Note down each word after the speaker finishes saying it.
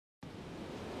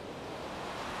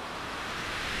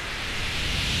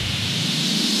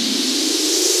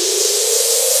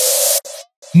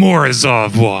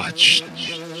Morozov Watch.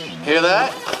 Hear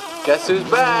that? Guess who's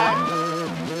back?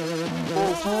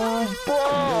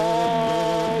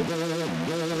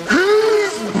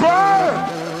 He's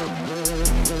back!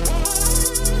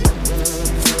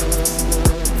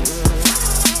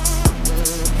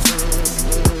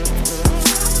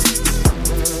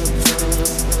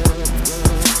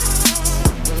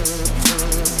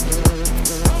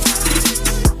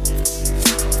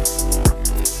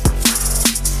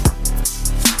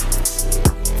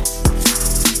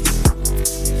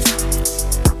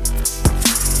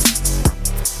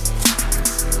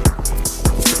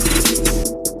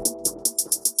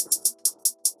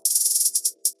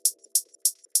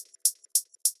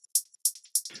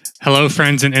 Hello,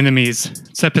 friends and enemies.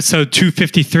 It's episode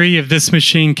 253 of This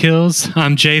Machine Kills.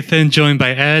 I'm Jathan, joined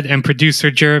by Ed and producer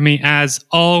Jeremy, as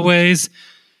always.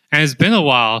 And it's been a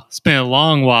while. It's been a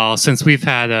long while since we've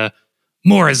had a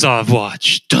Morozov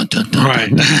Watch. Dun, dun, dun,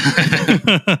 Right.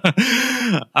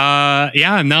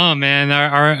 Yeah, no, man.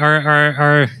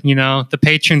 Our the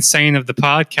patron saint of the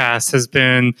podcast has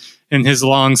been in his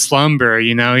long slumber.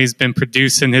 You know, he's been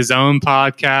producing his own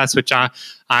podcast, which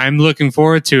I'm looking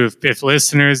forward to. If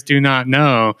listeners do not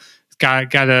know,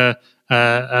 got a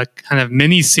kind of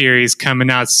mini series coming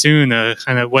out soon. A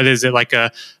kind of, what is it, like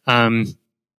an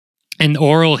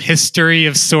oral history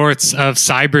of sorts of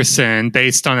Cybersyn,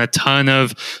 based on a ton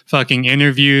of fucking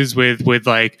interviews with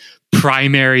like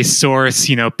primary source,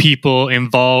 people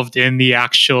involved in the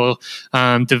actual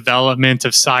development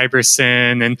of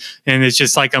Cybersyn, and it's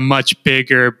just like a much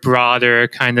bigger, broader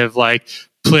kind of like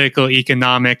political,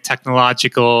 economic,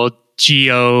 technological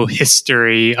geo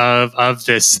history of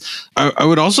this. I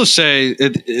would also say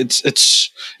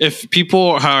it's if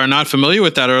people are not familiar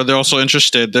with that, or they're also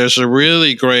interested, there's a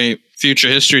really great Future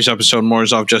Histories episode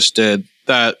Morozov just did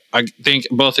that I think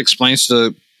both explains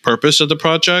the purpose of the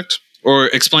project, or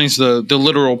explains the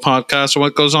literal podcast and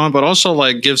what goes on, but also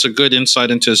like gives a good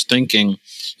insight into his thinking,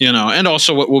 and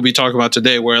also what we'll be talking about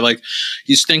today, where like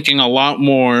he's thinking a lot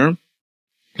more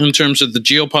in terms of the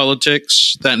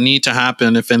geopolitics that need to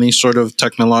happen if any sort of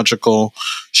technological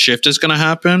shift is going to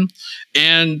happen,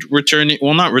 and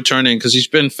not returning because he's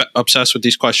been obsessed with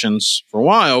these questions for a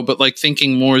while, but like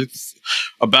thinking more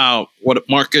about what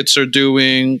markets are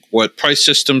doing, what price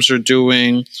systems are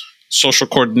doing, social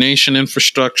coordination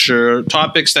infrastructure,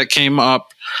 topics that came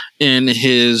up in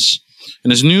his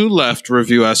new left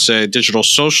review essay, Digital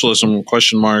Socialism, ?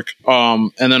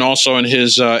 And then also in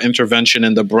his intervention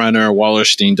in the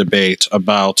Brenner-Wallerstein debate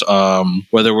about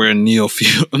whether we're in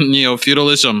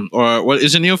neo-feudalism, or what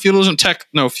is it, neo-feudalism?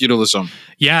 Techno-feudalism.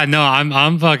 Yeah, no,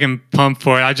 I'm fucking pumped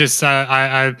for it. I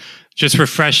just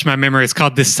refreshed my memory. It's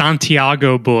called the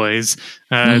Santiago Boys.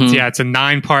 It's a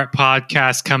 9-part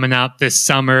podcast coming out this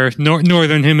summer,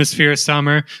 Northern Hemisphere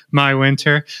summer, my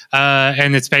winter.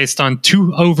 And it's based on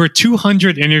over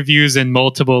 200 interviews in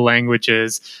multiple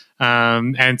languages.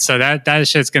 And so that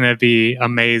shit's going to be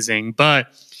amazing. But,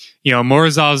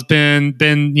 Morozov's been,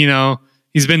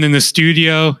 he's been in the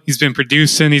studio, he's been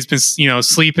producing, he's been,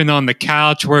 sleeping on the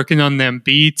couch, working on them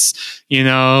beats,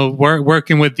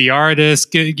 working with the artists,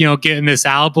 getting this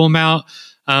album out,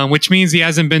 which means he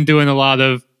hasn't been doing a lot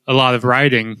of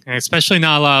writing, and especially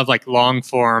not a lot of like long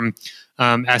form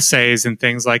essays and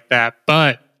things like that.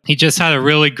 But he just had a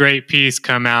really great piece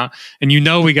come out, and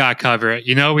we got to cover it.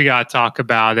 We got to talk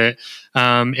about it.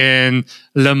 In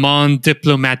Le Monde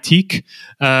Diplomatique,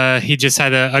 he just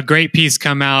had a great piece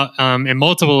come out in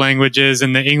multiple languages.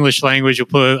 In the English language, we'll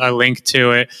put a link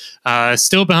to it.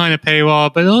 Still behind a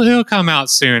paywall, but it'll come out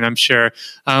soon, I'm sure.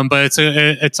 But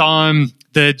it's on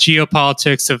the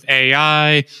geopolitics of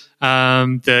AI,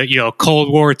 the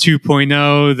Cold War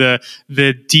 2.0,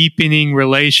 the deepening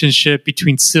relationship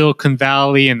between Silicon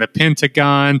Valley and the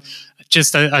Pentagon,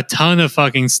 just a ton of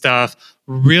fucking stuff.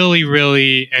 Really,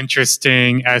 really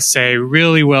interesting essay,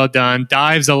 really well done,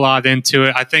 dives a lot into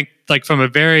it. I think like from a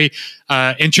very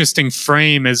interesting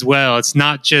frame as well. It's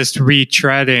not just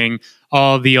retreading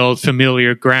all the old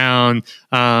familiar ground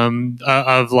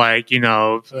of like,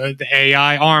 the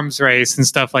AI arms race and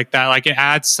stuff like that. Like it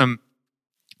adds some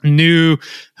new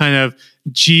kind of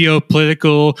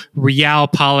geopolitical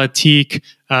realpolitik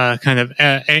kind of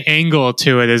angle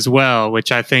to it as well,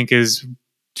 which I think is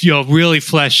really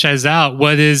fleshes out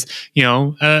what is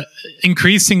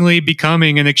increasingly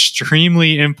becoming an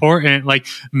extremely important, like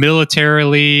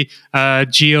militarily,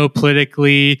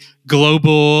 geopolitically,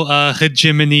 global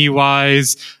hegemony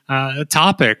wise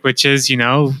topic, which is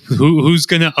who's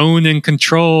going to own and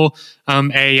control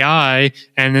AI,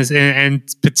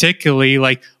 and particularly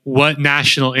like what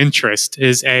national interest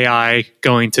is AI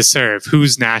going to serve?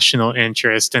 Whose national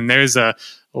interest? And there's a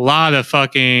lot of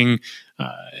fucking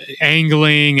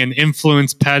angling and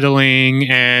influence peddling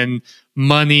and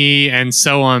money and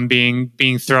so on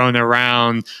being thrown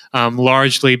around,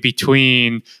 largely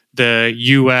between the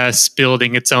U.S.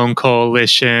 building its own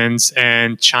coalitions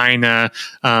and China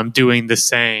doing the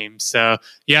same. So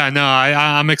yeah, no,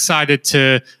 I'm excited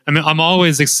to. I mean, I'm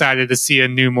always excited to see a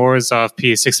new Morozov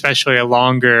piece, especially a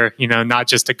longer, not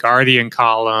just a Guardian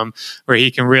column, where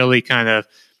he can really kind of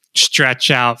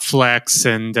stretch out, flex,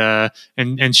 and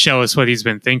show us what he's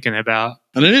been thinking about.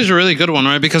 And it is a really good one,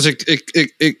 right? Because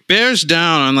it bears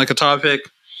down on like a topic.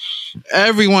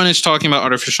 Everyone is talking about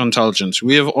artificial intelligence.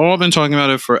 We have all been talking about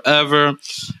it forever,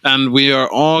 and we are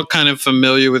all kind of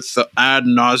familiar with the ad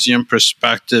nauseum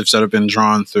perspectives that have been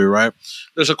drawn through, right?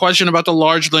 There's a question about the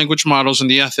large language models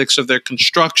and the ethics of their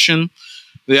construction,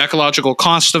 the ecological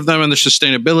cost of them and the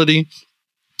sustainability,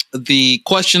 the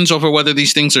questions over whether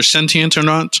these things are sentient or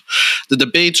not, the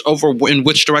debates over in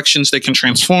which directions they can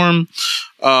transform,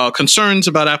 concerns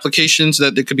about applications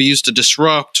that they could be used to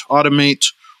disrupt, automate,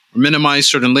 or minimize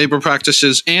certain labor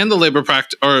practices and the labor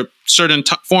or certain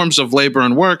forms of labor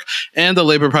and work and the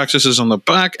labor practices on the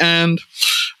back end,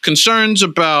 concerns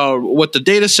about what the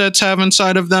data sets have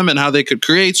inside of them and how they could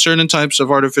create certain types of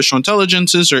artificial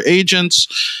intelligences or agents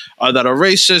that are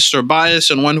racist or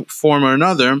biased in one form or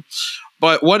another.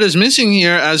 But what is missing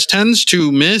here, as tends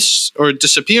to miss or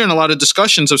disappear in a lot of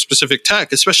discussions of specific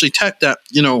tech, especially tech that,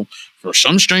 for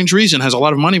some strange reason has a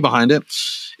lot of money behind it,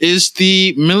 is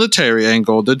the military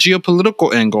angle, the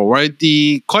geopolitical angle, right?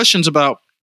 The questions about,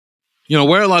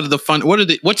 where a lot of the fund,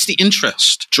 what's the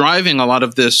interest driving a lot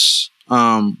of this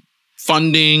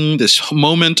funding, this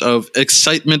moment of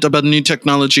excitement about new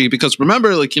technology? Because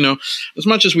remember, as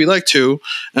much as we like to,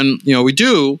 and, we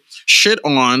do shit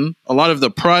on a lot of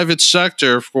the private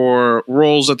sector for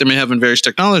roles that they may have in various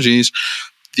technologies,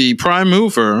 the prime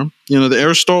mover,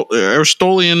 the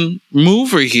Aristotelian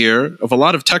mover here of a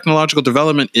lot of technological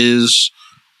development is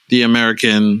the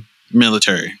American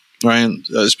military, right?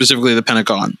 Specifically the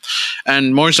Pentagon.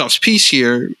 And Morozov's piece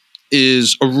here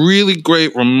is a really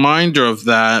great reminder of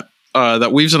that,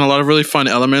 that weaves in a lot of really fun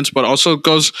elements, but also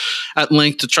goes at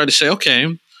length to try to say,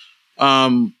 okay,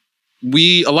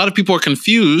 a lot of people are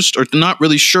confused or not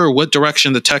really sure what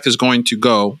direction the tech is going to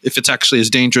go, if it's actually as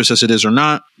dangerous as it is or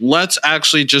not. Let's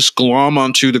actually just glom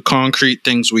onto the concrete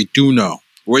things we do know,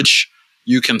 which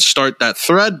you can start that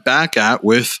thread back at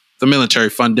with the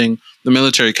military funding, the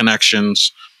military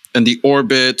connections, and the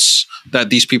orbits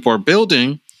that these people are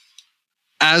building,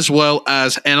 as well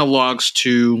as analogs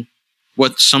to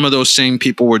what some of those same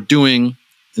people were doing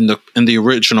in the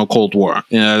original Cold War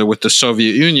with the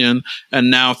Soviet Union, and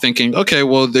now thinking, okay,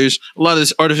 well, there's a lot of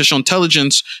this artificial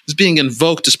intelligence is being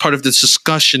invoked as part of this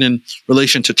discussion in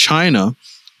relation to China.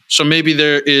 So maybe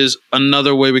there is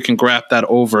another way we can grab that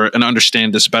over and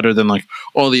understand this better than like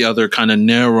all the other kind of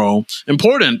narrow,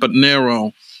 important but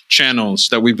narrow channels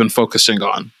that we've been focusing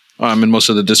on in most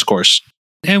of the discourse.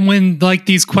 And when like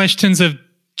these questions of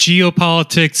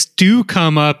geopolitics do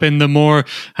come up in the more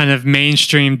kind of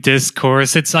mainstream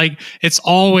discourse, it's like it's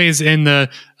always in the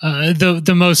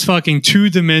most fucking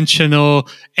two-dimensional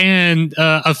and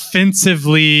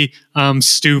offensively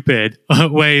stupid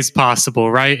ways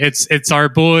possible, right? It's our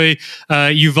boy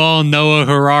Yuval Noah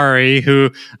Harari,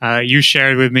 who you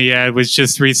shared with me, Ed, was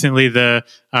just recently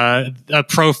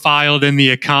profiled in The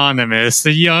Economist.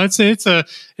 It's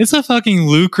a fucking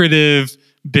lucrative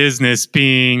business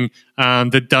being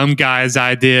the dumb guy's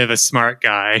idea of a smart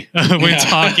guy when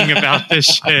talking about this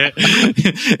shit.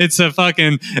 It's a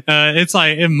fucking it's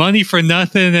like money for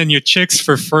nothing and your chicks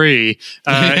for free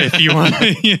if you want,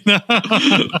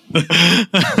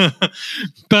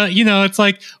 But it's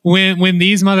like when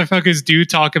these motherfuckers do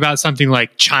talk about something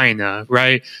like China,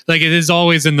 right? Like it is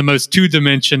always in the most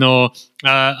two-dimensional,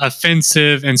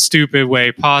 offensive and stupid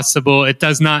way possible. It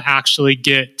does not actually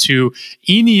get to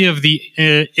any of the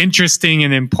interesting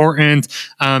and important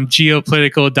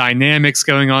geopolitical dynamics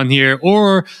going on here,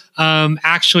 or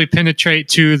actually penetrate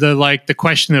to the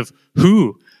question of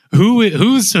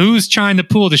who's trying to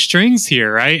pull the strings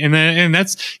here, right? And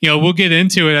that's we'll get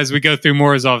into it as we go through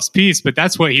Morozov's piece, but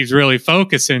that's what he's really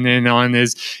focusing in on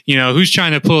is who's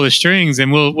trying to pull the strings,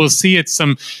 and we'll see it's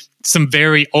some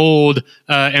very old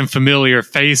and familiar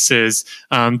faces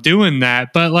doing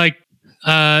that, but like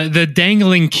the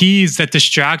dangling keys that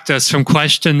distract us from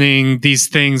questioning these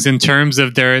things in terms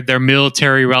of their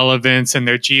military relevance and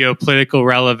their geopolitical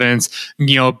relevance,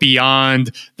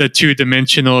 beyond the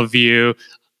two-dimensional view.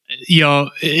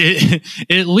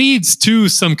 it leads to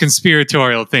some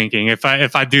conspiratorial thinking, if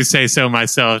I do say so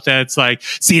myself. That's like,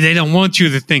 see, they don't want you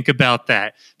to think about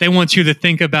that. They want you to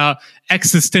think about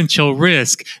existential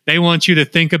risk. They want you to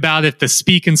think about if the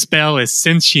speak and spell is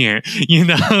sentient.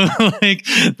 Like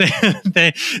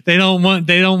they don't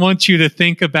want you to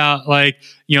think about, like,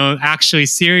 actually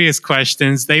serious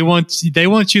questions. They want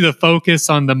you to focus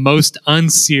on the most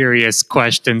unserious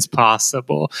questions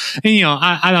possible. And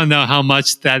I don't know how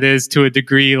much that is, to a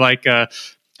degree, like a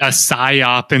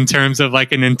psyop in terms of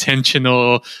like an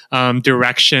intentional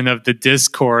direction of the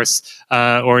discourse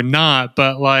or not,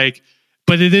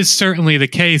 but it is certainly the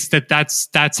case that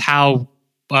that's how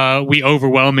we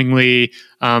overwhelmingly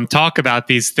talk about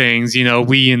these things,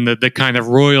 we in the kind of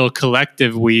royal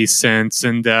collective we sense,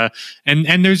 and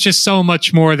there's just so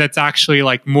much more that's actually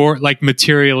like more like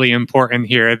materially important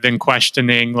here than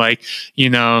questioning, like,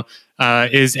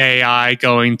 is AI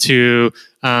going to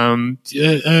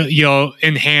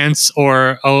enhance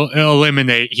or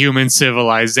eliminate human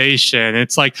civilization?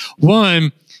 It's like,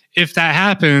 one, if that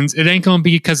happens, it ain't going to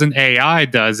be because an AI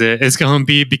does it. It's going to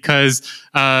be because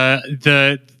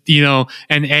an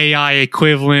AI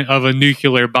equivalent of a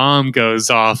nuclear bomb goes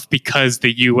off because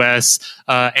the U.S.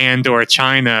 And or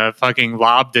China fucking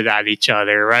lobbed it at each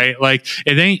other, right? Like,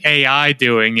 it ain't AI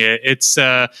doing it. It's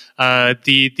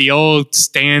the old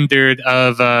standard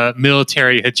of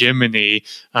military hegemony,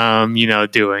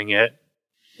 doing it.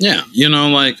 Yeah,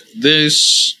 like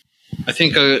this. I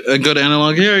think a good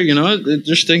analog here,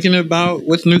 just thinking about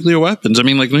with nuclear weapons. I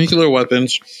mean, like, nuclear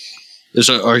weapons is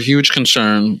a huge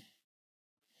concern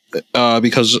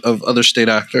because of other state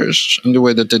actors and the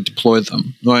way that they deploy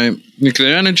them. Right?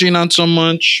 Nuclear energy, not so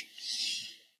much.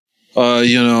 It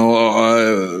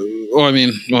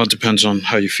depends on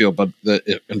how you feel about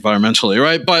it environmentally,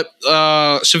 right? But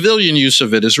civilian use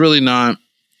of it is really not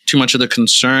too much of the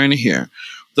concern here.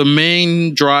 The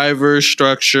main driver,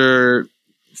 structure,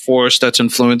 force that's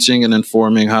influencing and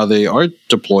informing how they are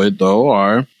deployed, though,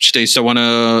 are states that want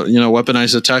to,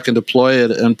 weaponize attack and deploy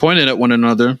it and point it at one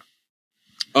another,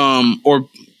 or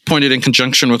point it in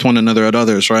conjunction with one another at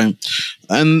others, right?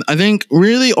 And I think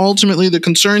really ultimately the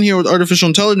concern here with artificial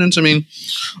intelligence, I mean,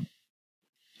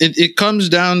 it comes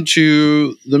down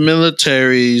to the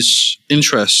military's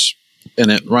interests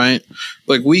in it, right?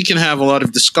 Like, we can have a lot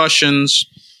of discussions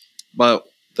about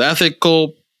the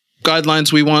ethical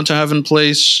guidelines we want to have in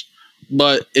place,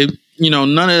 but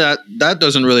none of that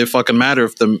doesn't really fucking matter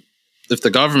if the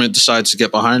government decides to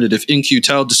get behind it, if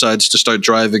In-Q-Tel decides to start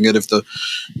driving it, if the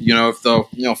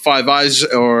Five Eyes,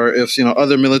 or if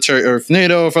other military, or if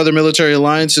NATO, if other military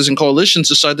alliances and coalitions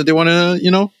decide that they want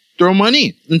to throw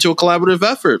money into a collaborative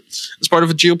effort as part of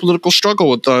a geopolitical struggle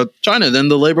with China, then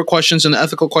the labor questions and the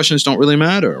ethical questions don't really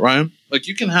matter, right? Like,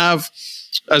 you can have,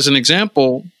 as an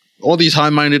example, all these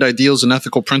high-minded ideals and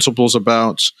ethical principles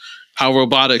about how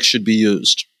robotics should be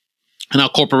used and how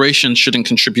corporations shouldn't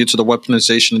contribute to the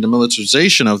weaponization and the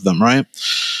militarization of them, right?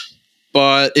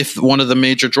 But if one of the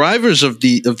major drivers of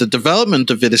the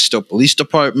development of it is still police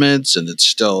departments, and it's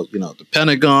still, the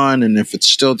Pentagon, and if it's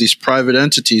still these private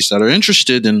entities that are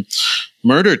interested in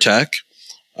murder tech,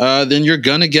 then you're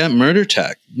gonna get murder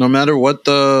tech, no matter what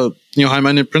the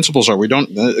high-minded principles are.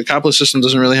 The capitalist system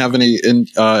doesn't really have any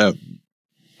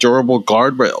durable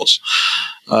guardrails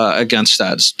against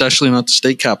that, especially not the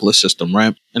state capitalist system,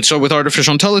 right? And so with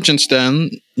artificial intelligence,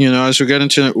 then, as we get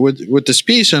into it with this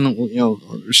piece and,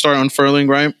 start unfurling,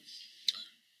 right?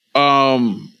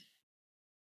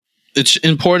 It's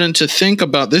important to think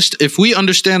about this. If we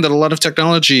understand that a lot of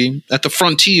technology at the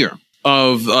frontier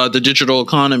of the digital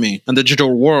economy and the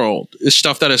digital world is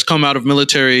stuff that has come out of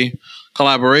military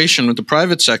collaboration with the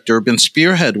private sector, been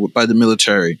spearheaded by the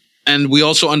military, and we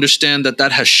also understand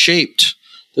that has shaped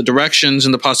the directions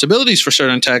and the possibilities for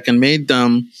certain tech and made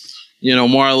them,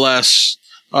 more or less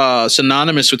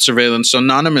synonymous with surveillance,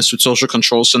 synonymous with social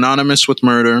control, synonymous with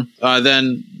murder,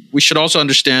 then we should also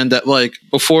understand that, like,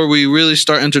 before we really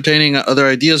start entertaining other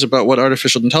ideas about what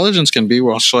artificial intelligence can be,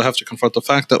 we also have to confront the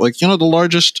fact that, like, the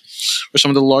largest, or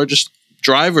some of the largest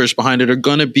drivers behind it are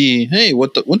going to be, hey,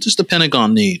 what does the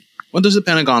Pentagon need? What does the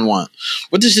Pentagon want?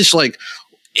 What does this, like,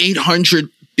 $800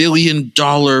 billion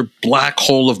black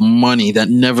hole of money that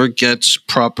never gets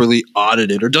properly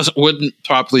audited or wouldn't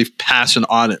properly pass an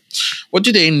audit? What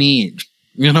do they need?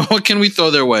 What can we throw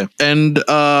their way? And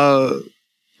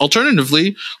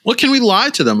alternatively, what can we lie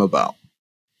to them about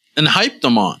and hype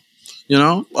them on?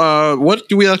 What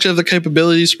do we actually have the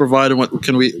capabilities to provide, and what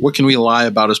can we lie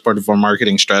about as part of our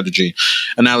marketing strategy?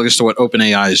 Analogous to what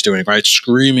OpenAI is doing, right?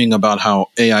 Screaming about how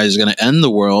AI is going to end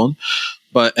the world.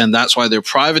 and that's why they're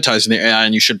privatizing their AI,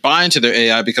 and you should buy into their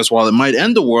AI because while it might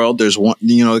end the world, there's one,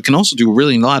 it can also do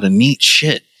really a lot of neat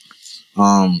shit.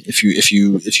 If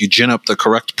you gin up the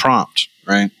correct prompt,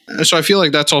 right? So I feel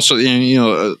like that's also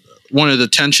one of the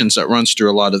tensions that runs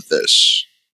through a lot of this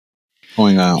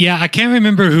going out. Yeah, I can't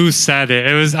remember who said it.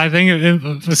 It was, I think, it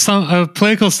was a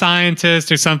political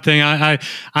scientist or something. I'm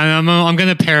going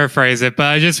to paraphrase it, but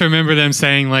I just remember them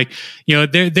saying, like,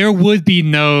 there would be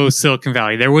no Silicon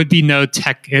Valley, there would be no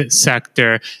tech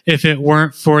sector if it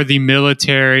weren't for the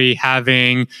military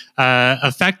having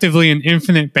effectively an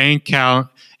infinite bank account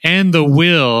and the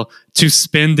will to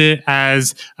spend it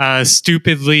as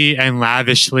stupidly and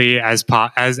lavishly as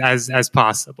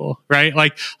possible, right?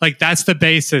 Like that's the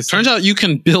basis. Turns out you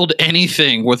can build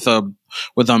anything with a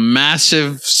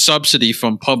massive subsidy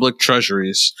from public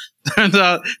treasuries. Turns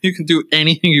out you can do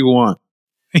anything you want.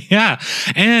 Yeah,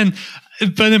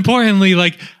 but importantly,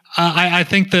 like. I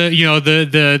think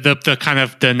the kind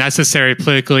of the necessary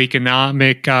political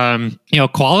economic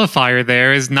qualifier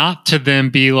there is not to then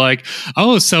be like,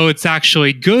 oh, so it's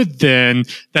actually good then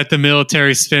that the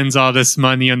military spends all this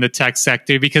money on the tech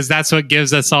sector, because that's what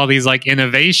gives us all these like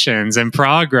innovations and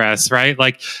progress, right?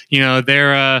 Like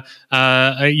they're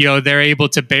able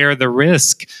to bear the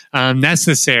risk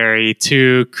necessary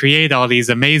to create all these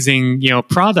amazing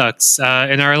products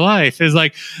in our life. Is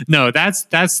like, no, that's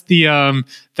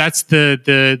the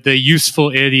useful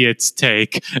idiots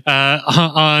take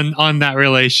on that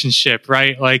relationship,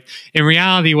 right? Like in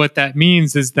reality, what that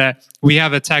means is that we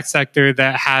have a tech sector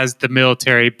that has the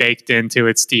military baked into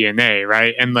its DNA,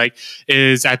 right? And like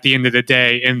is at the end of the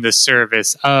day in the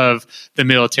service of the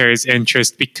military's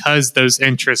interest, because those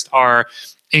interests are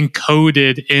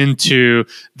encoded into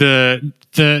the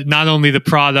not only the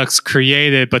products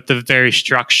created, but the very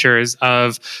structures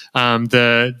of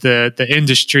the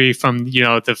industry, from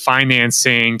the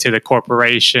financing to the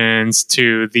corporations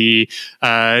to the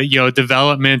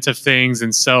development of things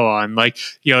and so on. Like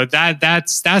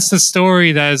that's the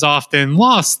story that is often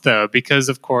lost, though, because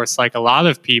of course, like a lot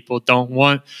of people don't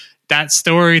want that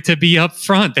story to be up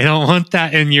front. They don't want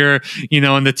that in your,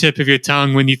 on the tip of your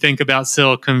tongue when you think about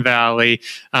Silicon Valley,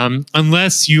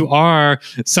 unless you are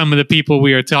some of the people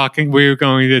we're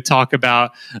going to talk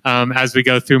about as we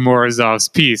go through Morozov's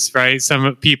piece, right?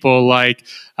 Some people like,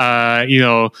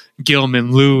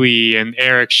 Gilman Louie and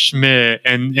Eric Schmidt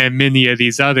and many of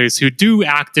these others who do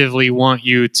actively want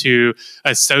you to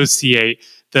associate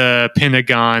the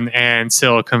Pentagon and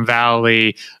Silicon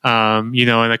Valley, in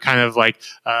a kind of like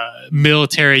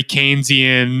military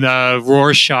Keynesian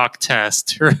Rorschach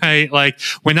test, right? Like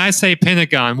when I say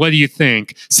Pentagon, what do you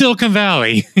think? Silicon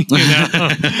Valley,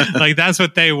 like that's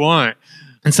what they want.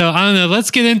 And so I don't know,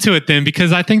 let's get into it then,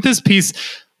 because I think this piece,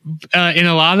 in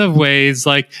a lot of ways,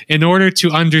 like in order to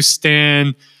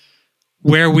understand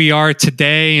where we are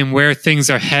today and where things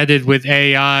are headed with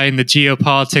AI and the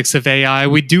geopolitics of AI,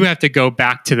 we do have to go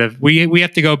back to we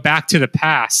have to go back to the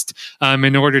past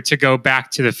in order to go back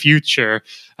to the future.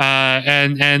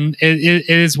 And it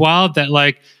is wild that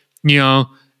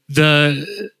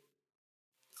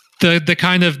the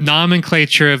kind of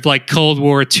nomenclature of like Cold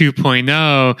War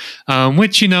 2.0,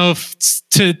 which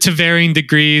to varying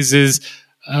degrees is.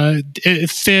 It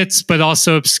fits, but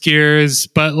also obscures.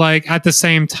 But like at the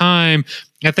same time,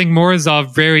 I think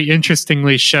Morozov very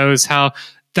interestingly shows how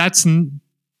that's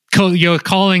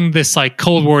calling this like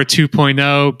Cold War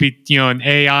 2.0, an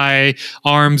AI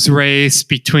arms race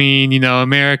between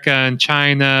America and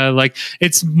China. Like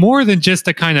it's more than just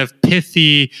a kind of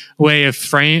pithy way of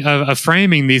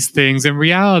framing these things. In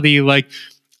reality, like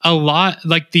a lot,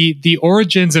 like the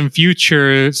origins and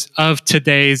futures of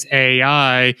today's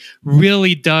AI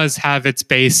really does have its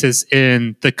basis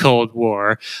in the Cold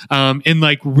War, in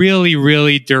like really,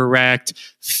 really direct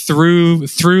through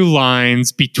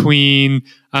lines between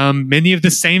many of the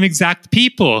same exact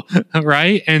people,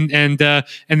 right? And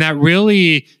that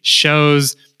really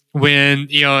shows when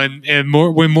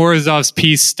when Morozov's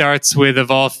piece starts with,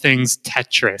 of all things,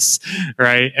 Tetris,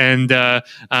 right? And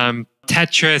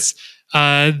Tetris.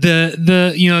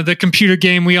 The computer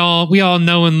game we all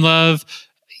know and love.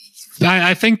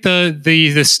 I think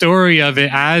the story of it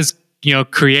as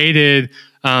created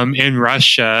in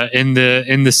Russia in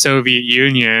the Soviet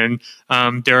Union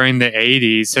during the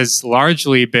 80s has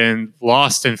largely been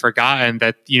lost and forgotten.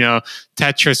 That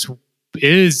Tetris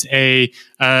is a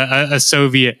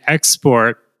Soviet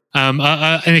export.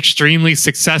 an extremely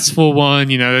successful one.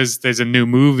 There's a new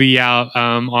movie out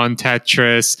on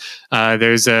Tetris.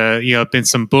 There's been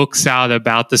some books out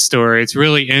about the story. It's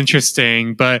really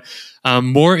interesting, but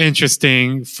more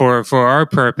interesting for our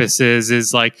purposes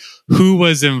is like who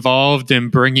was involved in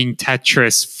bringing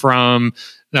Tetris from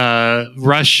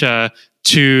Russia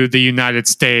to the United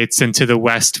States and to the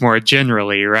West more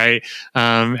generally, right?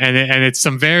 And it's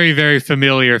some very, very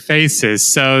familiar faces.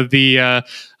 So the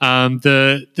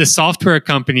software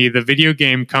company, the video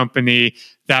game company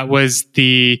that was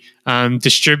the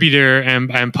distributor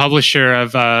and publisher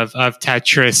of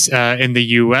Tetris in the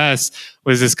U.S.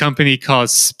 was this company called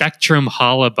Spectrum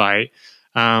Holobyte,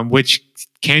 which,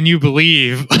 can you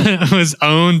believe, was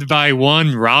owned by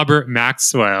one Robert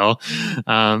Maxwell,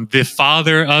 the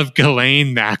father of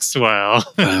Ghislaine Maxwell.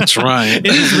 That's right. It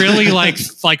is really like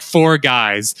four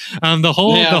guys. The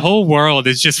whole world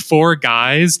is just four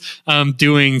guys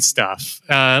doing stuff.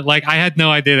 Like I had no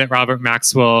idea that Robert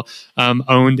Maxwell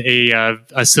owned a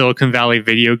Silicon Valley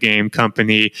video game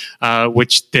company,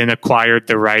 which then acquired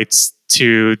the rights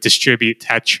to distribute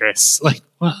Tetris. Like,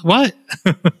 what?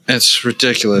 It's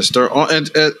ridiculous. They're all,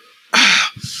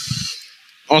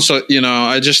 also,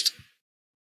 I just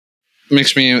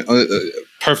makes me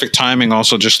perfect timing.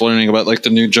 Also, just learning about like the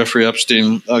new Jeffrey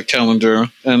Epstein calendar,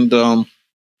 and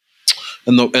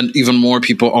even more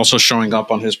people also showing up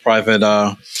on his private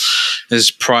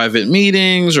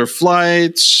meetings or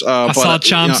flights. I saw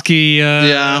Chomsky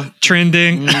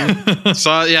trending.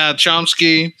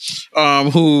 Chomsky,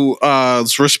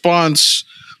 whose response.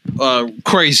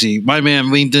 Crazy. My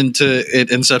man leaned into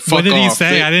it and said, fuck off. What did he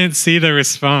say? I didn't see the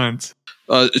response.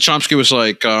 Chomsky was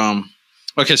like,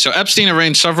 okay, so Epstein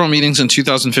arranged several meetings in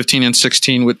 2015 and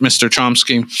 16 with Mr.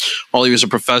 Chomsky while he was a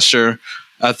professor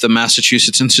at the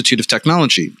Massachusetts Institute of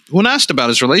Technology. When asked about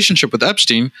his relationship with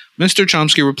Epstein, Mr.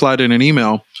 Chomsky replied in an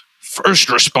email,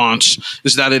 "First response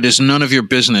is that it is none of your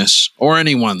business or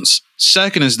anyone's.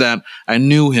 Second is that I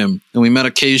knew him and we met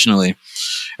occasionally."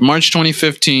 In March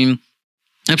 2015,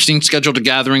 Epstein scheduled a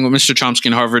gathering with Mr. Chomsky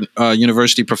and Harvard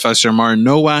University professor Martin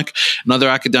Nowak and other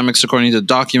academics, according to the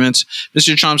documents.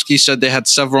 Mr. Chomsky said they had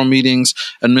several meetings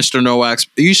at Mr. Nowak's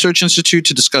research institute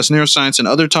to discuss neuroscience and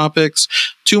other topics.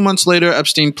 2 months later,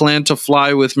 Epstein planned to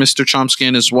fly with Mr. Chomsky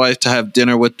and his wife to have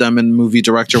dinner with them and movie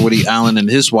director Woody Allen and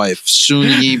his wife,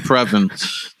 Soon-Yi Previn.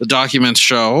 The documents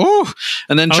show. Ooh.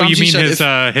 And then Chomsky you mean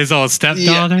said his old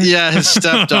stepdaughter? Yeah, his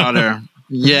stepdaughter.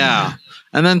 Yeah.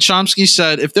 And then Chomsky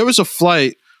said, if there was a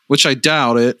flight, which I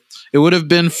doubt it would have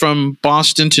been from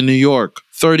Boston to New York,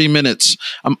 30 minutes.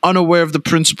 I'm unaware of the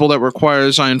principle that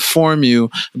requires I inform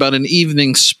you about an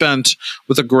evening spent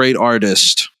with a great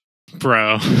artist.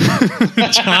 Bro.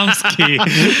 Chomsky.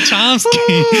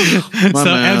 So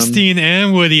man. Epstein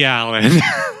and Woody Allen.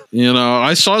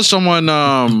 I saw someone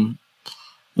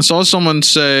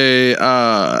say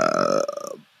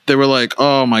they were like,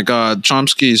 oh my God,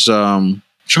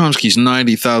 Chomsky's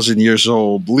 90,000 years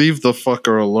old. Leave the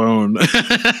fucker alone.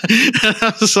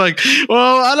 I was like,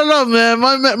 well, I don't know, man.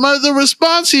 The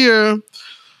response here,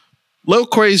 little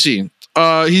crazy.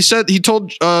 He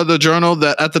told the Journal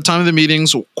that at the time of the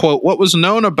meetings, quote, what was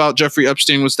known about Jeffrey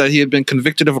Epstein was that he had been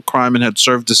convicted of a crime and had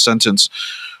served his sentence.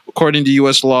 According to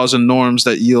U.S. laws and norms,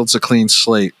 that yields a clean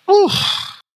slate.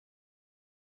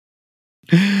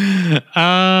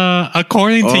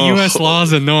 According to U.S.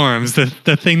 laws and norms,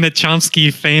 the thing that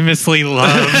Chomsky famously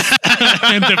loves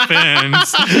and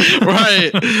defends.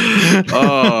 Right.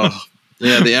 Oh,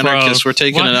 yeah, the anarchists. We're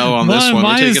taking an L on this one.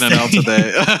 We're taking an L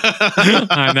today.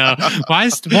 I know. Why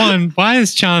is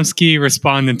Chomsky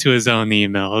responding to his own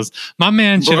emails? My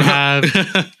man should have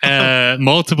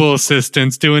multiple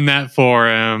assistants doing that for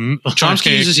him.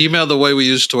 Chomsky uses email the way we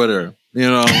use Twitter.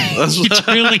 That's he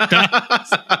really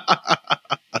does.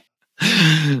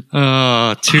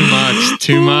 Oh, too much.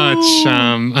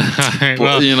 Right,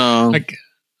 well,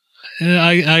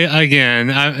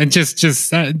 I just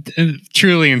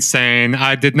truly insane.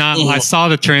 I saw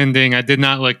the trending. I did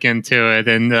not look into it,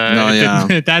 and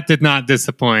that did not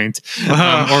disappoint,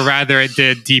 or rather, it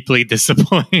did deeply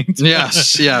disappoint.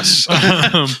 Yes.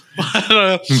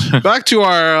 Back to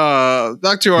our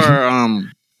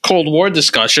Cold War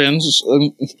discussions,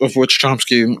 of which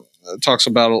Chomsky talks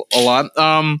about a lot.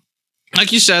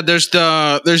 Like you said, there's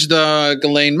the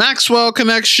Ghislaine Maxwell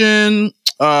connection,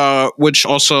 which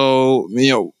also,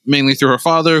 mainly through her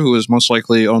father, who is most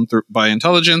likely owned by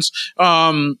intelligence.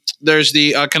 There's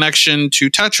the connection to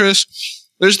Tetris.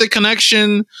 There's the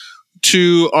connection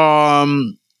to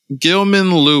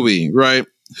Gilman Louis, right,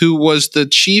 who was the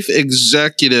chief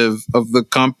executive of the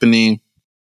company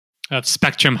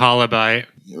Spectrum Holobyte.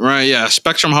 Right, yeah.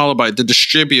 Spectrum Holobyte, the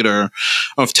distributor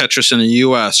of Tetris in the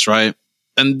US, right?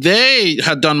 And they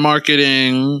had done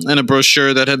marketing in a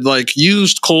brochure that had like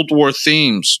used Cold War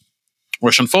themes,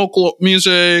 Russian folk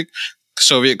music,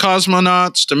 Soviet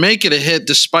cosmonauts, to make it a hit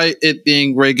despite it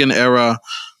being Reagan era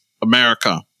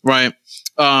America, right?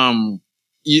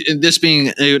 This being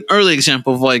an early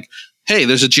example of like, hey,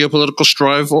 there's a geopolitical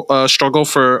struggle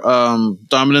for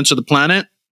dominance of the planet.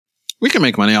 We can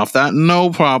make money off that, no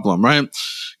problem, right?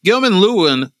 Gilman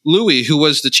Louie, who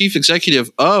was the chief executive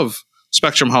of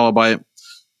Spectrum Holobyte,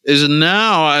 is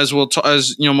now, as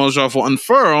Mozarov will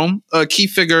unfurl, a key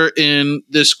figure in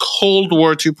this Cold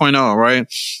War 2.0, right?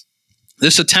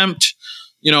 This attempt,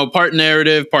 part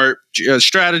narrative, part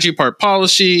strategy, part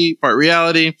policy, part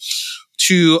reality,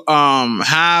 to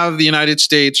have the United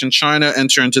States and China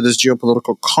enter into this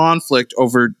geopolitical conflict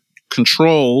over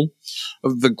control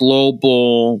of the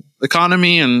global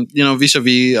economy and,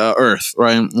 vis-a-vis Earth,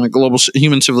 right? Like global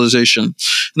human civilization,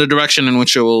 the direction in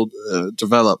which it will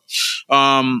develop.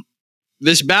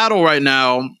 This battle right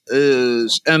now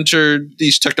is entered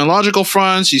these technological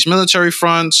fronts, these military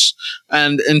fronts,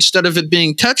 and instead of it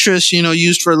being Tetris,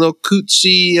 used for a little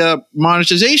cutesy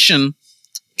monetization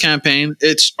campaign,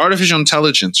 it's artificial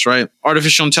intelligence, right?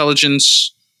 Artificial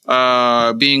intelligence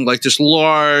being like this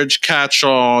large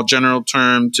catch-all general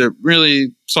term to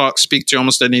really speak to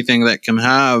almost anything that can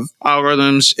have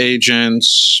algorithms,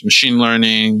 agents, machine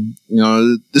learning,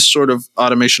 this sort of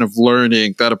automation of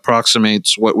learning that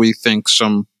approximates what we think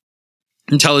some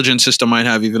intelligent system might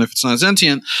have, even if it's not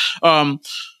sentient.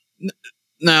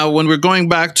 Now, when we're going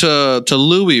back to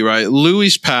Louie, right?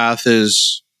 Louie's path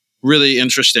is really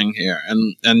interesting here,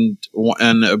 and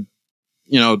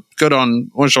good on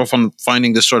Orzhov on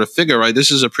finding this sort of figure, right? This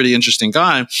is a pretty interesting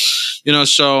guy,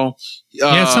 so.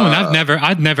 Someone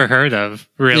I'd never heard of,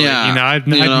 really. Yeah, I've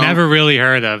never really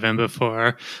heard of him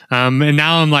before. And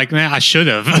now I'm like, man, I should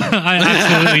have. I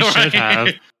absolutely should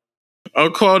have.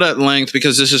 I'll quote at length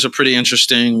because this is a pretty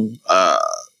interesting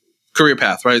career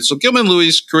path, right? So Gilman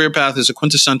Louie's career path is a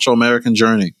quintessential American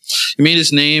journey. He made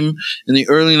his name in the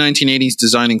early 1980s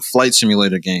designing flight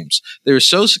simulator games. They were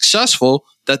so successful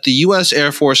that the U.S.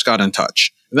 Air Force got in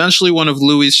touch. Eventually, one of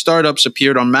Louie's startups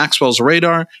appeared on Maxwell's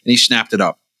radar, and he snapped it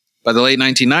up. By the late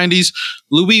 1990s,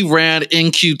 Louie ran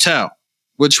In-Q-Tel,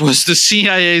 which was the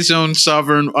CIA's own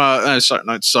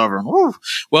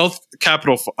wealth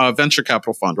capital, venture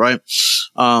capital fund, right?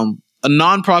 A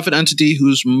nonprofit entity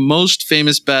whose most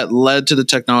famous bet led to the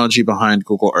technology behind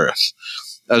Google Earth.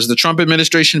 As the Trump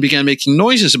administration began making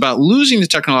noises about losing the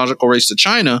technological race to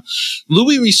China,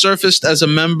 Louie resurfaced as a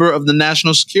member of the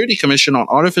National Security Commission on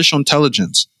Artificial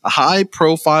Intelligence, a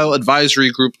high-profile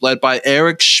advisory group led by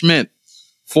Eric Schmidt,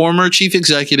 former chief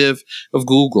executive of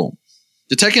Google.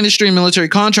 The tech industry and military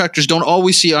contractors don't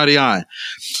always see eye to eye.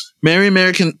 Many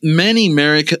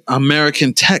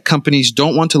American tech companies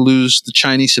don't want to lose the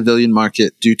Chinese civilian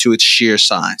market due to its sheer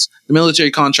size. The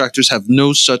military contractors have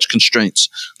no such constraints.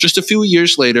 Just a few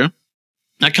years later,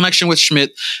 that connection with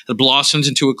Schmidt had blossomed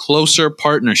into a closer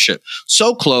partnership.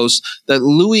 So close that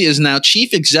Louie is now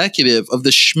chief executive of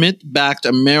the Schmidt-backed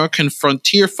American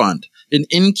Frontier Fund, an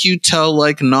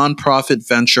In-Q-Tel-like nonprofit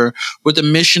venture with a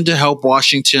mission to help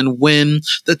Washington win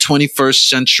the 21st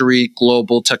century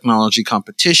global technology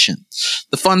competition.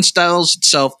 The fund styles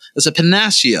itself as a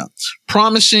panacea,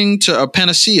 promising to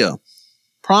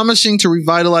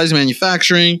revitalize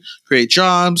manufacturing, create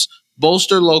jobs,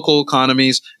 bolster local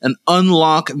economies, and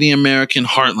unlock the American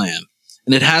heartland.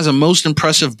 And it has a most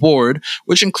impressive board,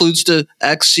 which includes the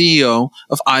ex-CEO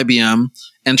of IBM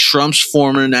and Trump's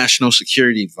former national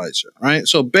security advisor, right?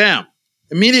 So bam,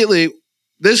 immediately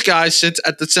this guy sits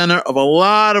at the center of a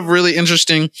lot of really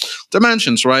interesting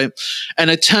dimensions, right? An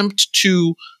attempt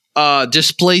to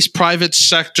displace private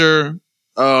sector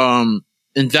led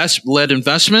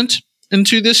investment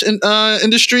into this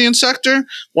industry and sector,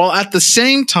 while at the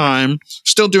same time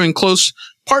still doing close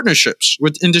partnerships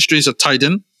with industries of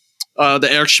Titan, the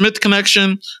Eric Schmidt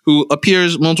connection, who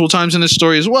appears multiple times in this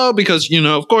story as well, because,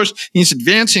 of course, he's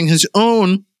advancing his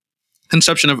own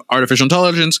conception of artificial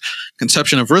intelligence,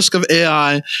 conception of risk of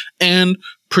AI, and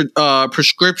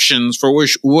prescriptions for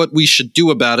what we should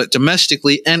do about it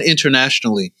domestically and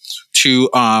internationally to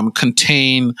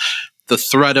contain the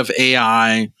threat of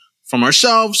AI from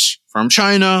ourselves, from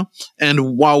China,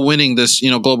 and while winning this,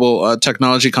 global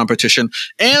technology competition,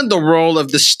 and the role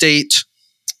of the state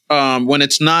when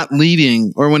it's not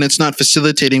leading or when it's not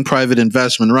facilitating private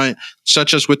investment, right?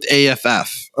 Such as with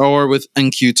AFF or with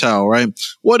In-Q-Tel, right?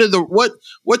 What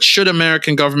should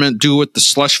American government do with the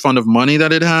slush fund of money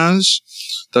that it has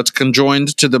that's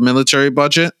conjoined to the military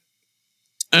budget?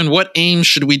 And what aim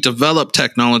should we develop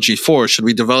technology for? Should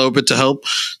we develop it to help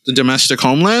the domestic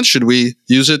homeland? Should we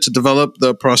use it to develop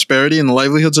the prosperity and the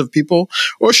livelihoods of people?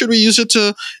 Or should we use it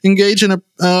to engage in in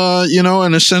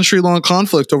a century-long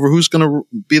conflict over who's going to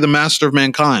be the master of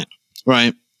mankind,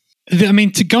 right? I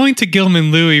mean, going to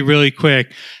Gilman Louie really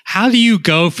quick, how do you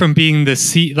go from being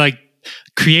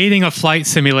creating a flight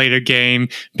simulator game,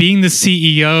 being the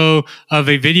CEO of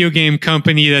a video game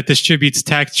company that distributes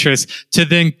Tetris, to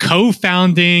then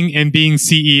co-founding and being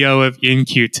CEO of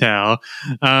In-Q-Tel?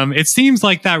 It seems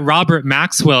like that Robert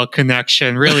Maxwell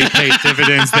connection really paid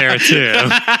dividends there too.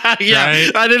 Yeah,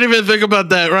 right? I didn't even think about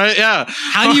that, right? Yeah.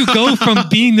 How do you go from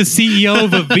being the CEO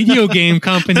of a video game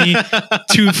company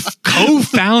to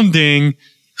co-founding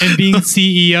and being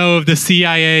CEO of the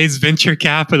CIA's venture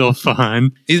capital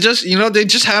fund? He just, they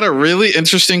just had a really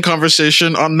interesting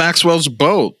conversation on Maxwell's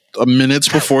boat minutes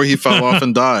before he fell off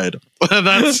and died.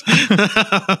 That's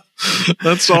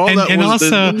all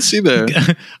didn't see there.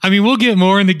 I mean, we'll get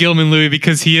more into Gilman Louie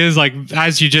because he is, like,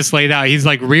 as you just laid out, he's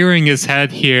like rearing his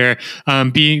head here,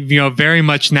 being, very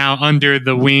much now under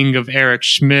the wing of Eric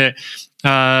Schmidt.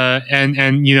 A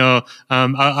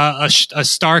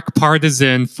stark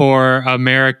partisan for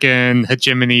American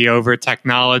hegemony over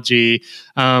technology,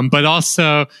 but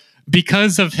also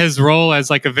because of his role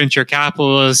as like a venture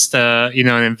capitalist, an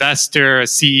investor, a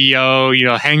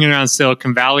CEO, hanging around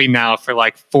Silicon Valley now for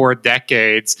like 4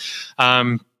 decades.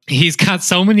 He's got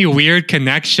so many weird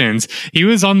connections. He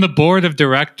was on the board of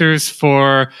directors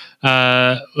for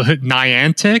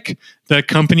Niantic, the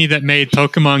company that made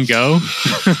Pokemon Go.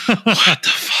 What the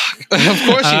fuck?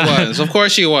 Of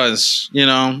course he was.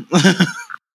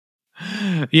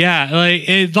 Yeah, like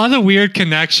a lot of weird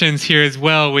connections here as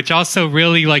well, which also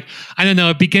really, like, I don't know,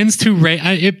 it begins to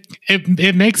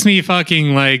it makes me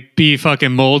fucking like be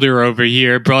fucking Mulder over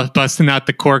here, busting out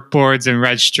the cork boards and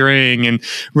red string and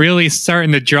really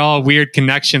starting to draw weird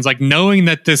connections, like knowing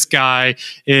that this guy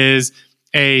is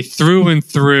a through and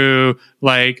through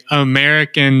like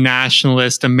American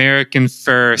nationalist, American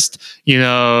first,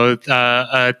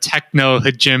 a techno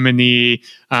hegemony,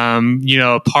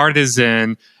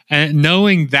 partisan. And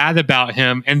knowing that about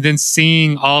him, and then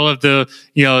seeing all of the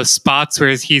spots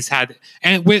where he's had,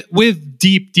 and with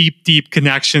deep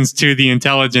connections to the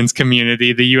intelligence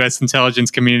community, the U.S. intelligence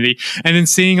community, and then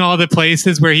seeing all the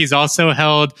places where he's also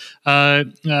held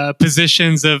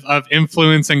positions of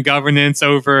influence and governance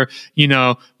over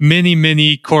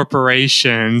many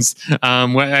corporations,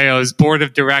 as board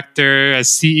of director, as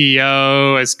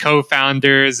CEO, as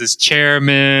co-founders, as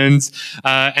chairmen,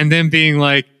 and then being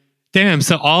like, damn,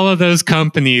 so all of those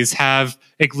companies have,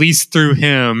 at least through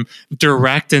him,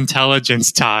 direct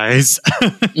intelligence ties.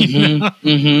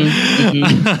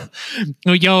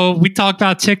 Yo, we talk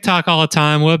about TikTok all the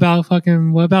time. What about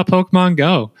Pokemon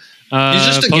Go? He's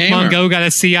just a Pokemon gamer. Go got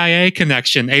a CIA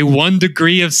connection, a 1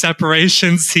 degree of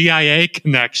separation CIA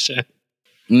connection.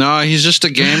 No, he's just a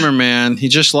gamer, man. He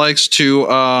just likes to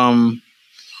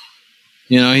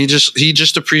he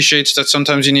just appreciates that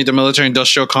sometimes you need the military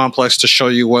industrial complex to show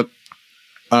you what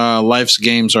life's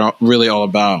games are really all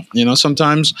about.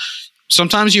 Sometimes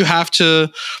you have to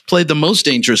play the most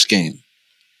dangerous game,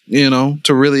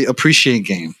 to really appreciate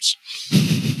games.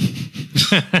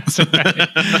 That's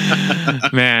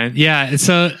right. Man, yeah.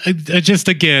 So just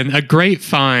again, a great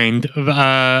find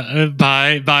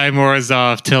by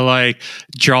Morozov to like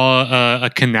draw a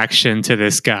connection to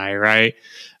this guy, right?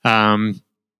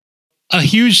 A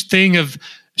huge thing of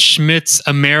Schmidt's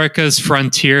America's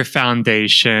Frontier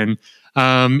Foundation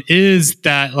is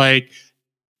that like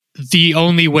the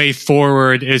only way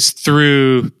forward is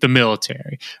through the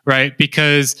military, right?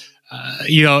 Because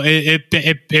it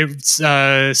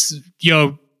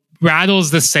rattles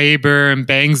the saber and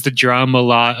bangs the drum a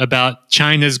lot about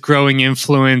China's growing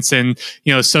influence in,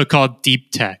 so-called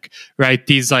deep tech, right?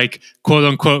 These like quote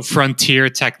unquote frontier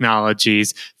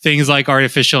technologies, things like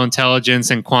artificial intelligence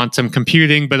and quantum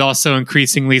computing, but also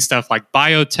increasingly stuff like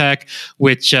biotech,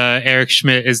 which Eric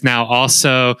Schmidt is now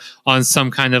also on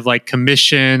some kind of like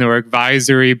commission or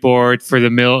advisory board for the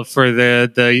military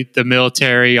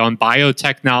on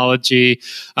biotechnology.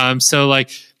 So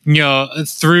like,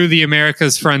 through the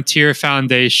America's Frontier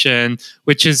Foundation,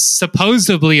 which is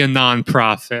supposedly a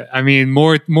nonprofit. I mean,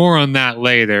 more on that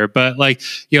later. But like,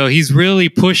 he's really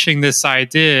pushing this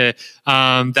idea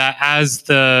that, as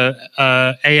the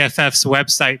AFF's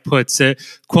website puts it,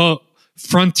 quote,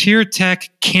 frontier tech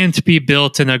can't be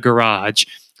built in a garage.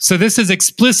 So this is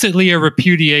explicitly a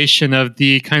repudiation of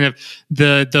the kind of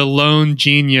the lone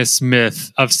genius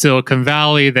myth of Silicon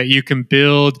Valley, that you can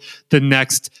build the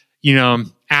next,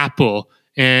 Apple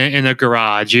in a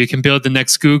garage. You can build the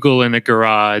next Google in a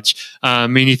garage.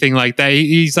 Anything like that.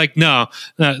 He's like, no,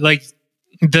 like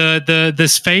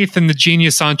this faith in the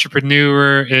genius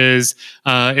entrepreneur is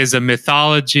a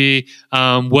mythology.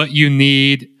 What you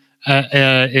need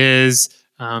is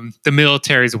the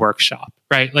military's workshop,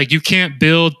 right? Like, you can't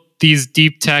build these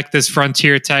deep tech, this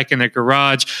frontier tech in a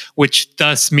garage, which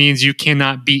thus means you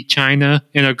cannot beat China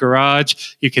in a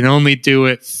garage. You can only do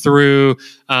it through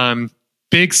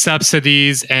big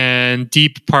subsidies and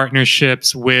deep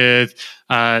partnerships with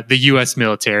the U.S.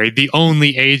 military, the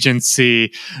only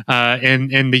agency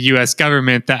in the U.S.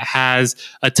 government that has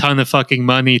a ton of fucking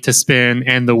money to spend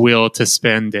and the will to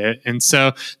spend it. And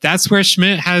so that's where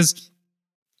Schmidt has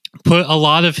put a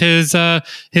lot of his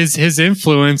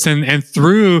influence, and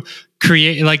through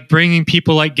bringing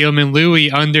people like Gilman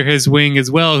Louie under his wing as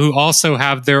well, who also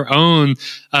have their own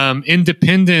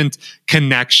independent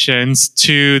connections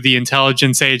to the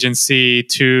intelligence agency,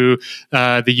 to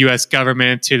the U.S.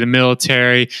 government, to the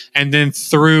military, and then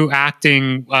through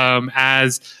acting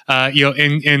as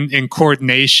in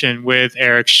coordination with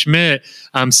Eric Schmidt,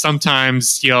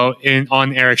 sometimes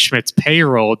on Eric Schmidt's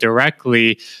payroll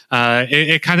directly,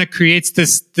 it kind of creates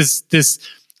this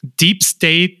deep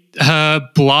state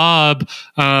blob,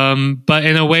 but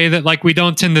in a way that like we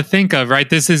don't tend to think of, right?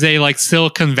 This is a like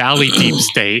Silicon Valley deep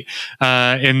state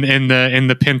in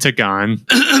the Pentagon.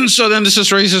 So then this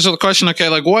just raises the question: okay,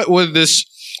 like what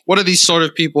are these sort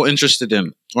of people interested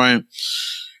in, right?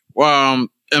 And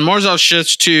Morozov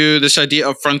shifts to this idea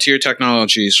of frontier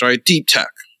technologies, right? Deep tech.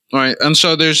 Right. And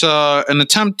so there's an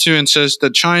attempt to insist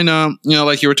that China,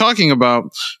 like you were talking about,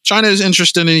 China is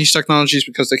interested in these technologies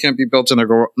because they can't be built in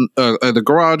the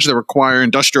garage. They require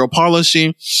industrial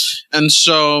policy. And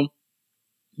so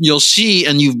you'll see,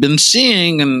 and you've been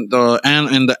seeing in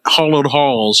the hollowed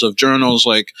halls of journals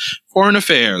like Foreign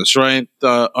Affairs, right?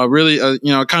 A really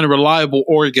kind of reliable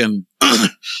organ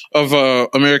of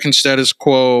American status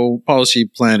quo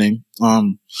policy planning.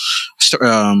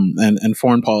 And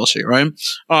foreign policy, right?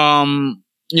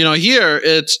 Here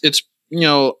it's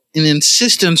an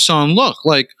insistence on, look,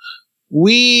 like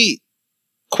we,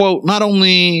 quote, not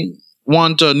only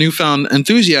want a newfound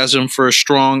enthusiasm for a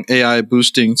strong AI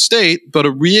boosting state, but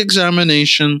a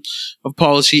re-examination of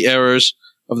policy errors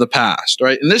of the past,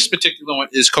 right? And this particular one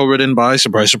is co-written by,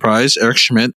 surprise, surprise, Eric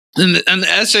Schmidt. And the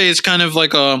essay is kind of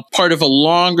like a part of a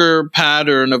longer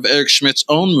pattern of Eric Schmidt's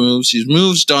own moves. His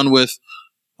moves done with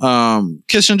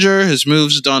Kissinger, his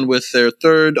moves done with their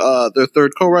third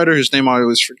co-writer, whose name I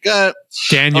always forget.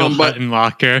 Daniel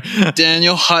Huttenlocher.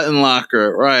 Daniel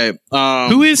Huttenlocher, right.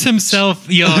 Who is himself,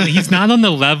 he's not on the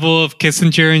level of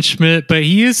Kissinger and Schmidt, but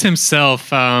he is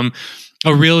himself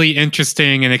a really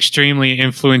interesting and extremely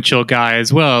influential guy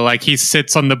as well. Like, he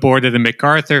sits on the board of the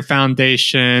MacArthur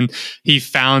Foundation. He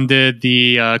founded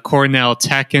the Cornell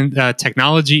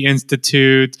Technology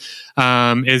Institute,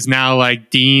 is now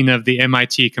like dean of the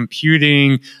MIT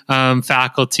computing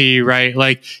faculty, right?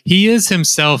 Like, he is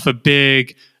himself a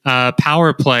big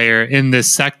power player in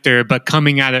this sector, but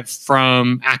coming at it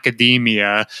from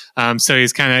academia. So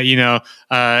he's kind of,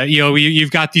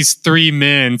 you've got these three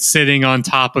men sitting on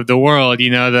top of the world,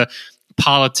 the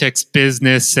politics,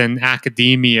 business, and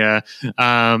academia.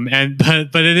 But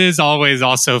it is always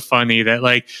also funny that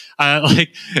like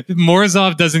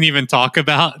Morozov doesn't even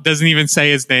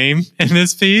say his name in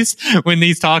this piece. When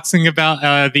he's talking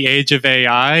about the age of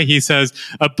AI, he says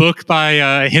a book by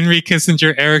Henry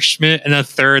Kissinger, Eric Schmidt, and a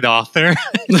third author.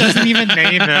 It doesn't even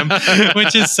name him,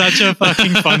 which is such a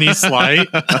fucking funny slight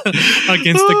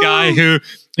against the guy who,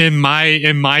 in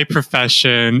my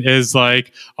profession, is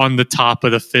like on the top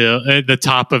of the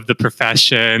top of the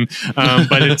profession.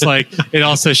 But it's like, it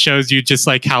also shows you just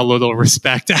like how little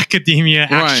respect academia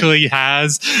actually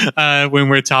has when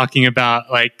we're talking about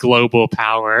like global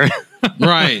power.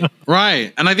 Right.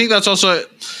 And I think that's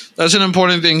an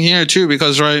important thing here too,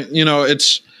 because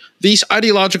it's these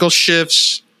ideological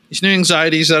shifts, these new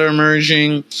anxieties that are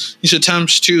emerging, these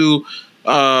attempts to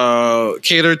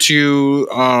cater to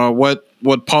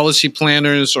what policy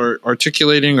planners are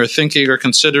articulating or thinking or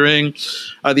considering,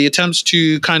 the attempts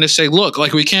to kind of say, look,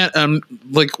 like we can't,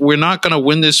 we're not going to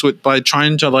win this by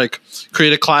trying to like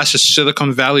create a class of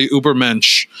Silicon Valley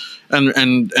Ubermensch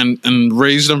and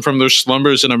raise them from their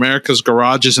slumbers in America's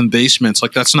garages and basements.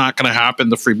 Like, that's not going to happen.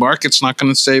 The free market's not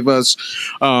going to save us.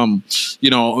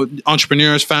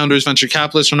 Entrepreneurs, founders, venture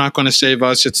capitalists are not going to save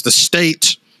us. It's the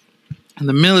state and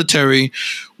the military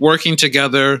working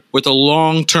together with a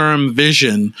long-term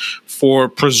vision for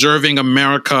preserving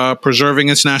America, preserving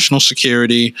its national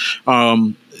security,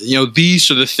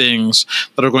 these are the things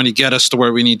that are going to get us to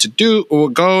where we need to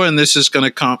go, and this is going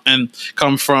to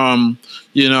come from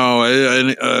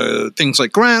things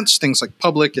like grants, things like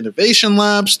public innovation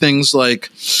labs, things like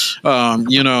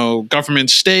government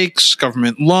stakes,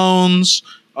 government loans,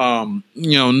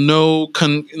 no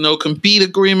compete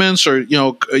agreements, or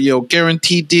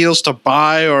guaranteed deals to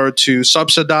buy or to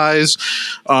subsidize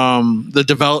the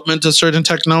development of certain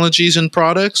technologies and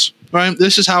products. Right.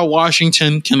 This is how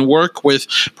Washington can work with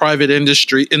private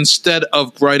industry instead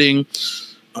of trying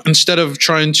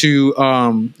to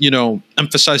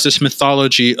emphasize this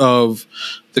mythology of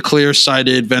the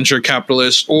clear-sighted venture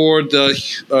capitalist or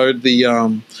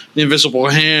the invisible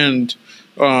hand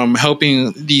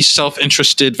helping these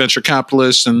self-interested venture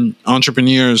capitalists and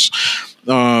entrepreneurs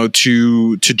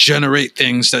to generate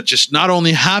things that just not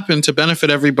only happen to benefit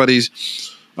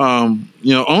everybody's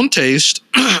own taste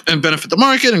and benefit the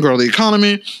market and grow the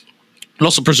economy, and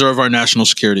also preserve our national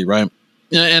security, right?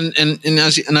 And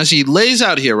as he lays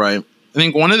out here, right, I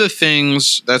think one of the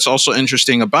things that's also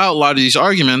interesting about a lot of these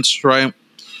arguments, right,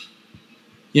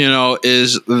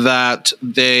 is that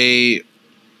they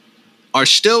are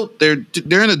still they're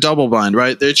in a double bind,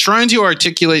 right? They're trying to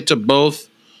articulate to both,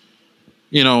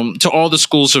 to all the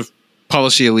schools of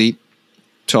policy elite,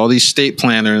 to all these state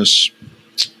planners,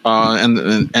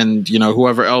 and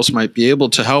whoever else might be able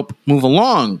to help move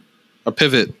along a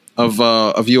pivot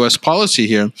of U.S. policy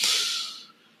here,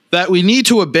 that we need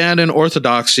to abandon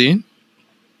orthodoxy,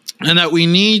 and that we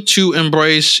need to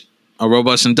embrace a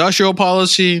robust industrial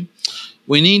policy.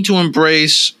 We need to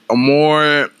embrace a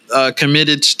more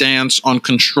committed stance on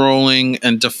controlling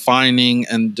and defining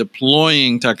and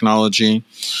deploying technology,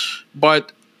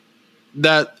 but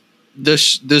that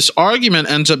this argument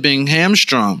ends up being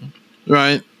hamstrung,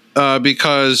 right?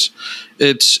 Because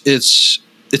it's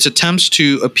attempts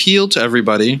to appeal to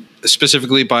everybody,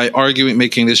 specifically by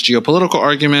making this geopolitical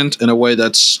argument in a way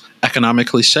that's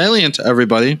economically salient to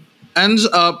everybody, ends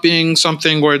up being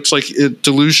something where it's like a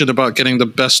delusion about getting the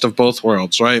best of both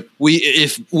worlds, right?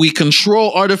 If we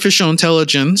control artificial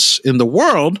intelligence in the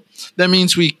world, that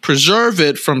means we preserve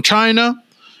it from China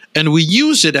and we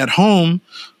use it at home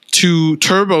to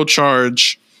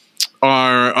turbocharge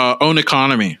our own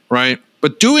economy, right?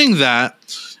 But doing that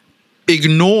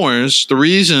ignores the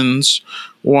reasons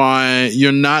why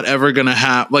you're not ever going to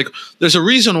have, there's a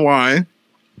reason why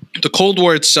the Cold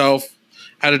War itself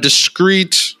had a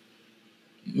discrete,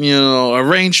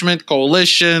 arrangement,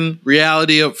 coalition,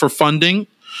 reality for funding,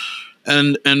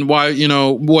 and why,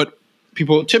 what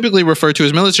people typically refer to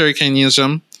as military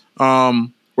Keynesianism,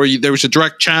 where there was a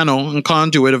direct channel and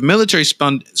conduit of military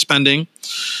spending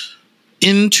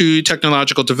into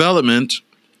technological development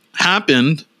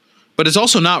happened, but it's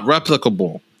also not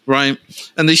replicable, right?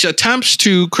 And these attempts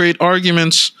to create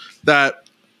arguments that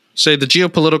say the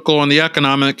geopolitical and the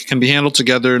economic can be handled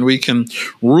together and we can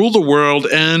rule the world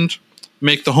and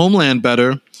make the homeland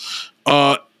better,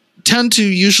 tend to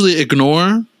usually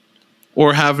ignore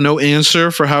or have no answer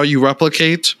for how you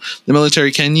replicate the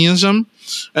military Keynesianism,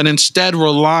 and instead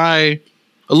rely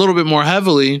a little bit more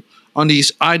heavily on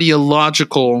these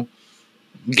ideological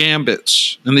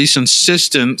gambits and these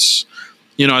insistence.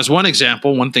 As one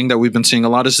example, one thing that we've been seeing a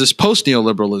lot is this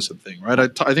post-neoliberalism thing, right?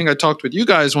 I think I talked with you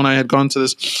guys when I had gone to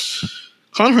this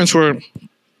conference where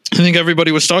I think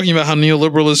everybody was talking about how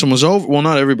neoliberalism was over. Well,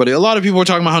 not everybody. A lot of people were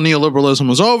talking about how neoliberalism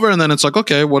was over, and then it's like,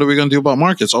 okay, what are we going to do about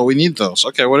markets? Oh, we need those.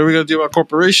 Okay, what are we going to do about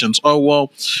corporations? Oh,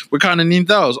 well, we kind of need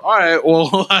those. All right,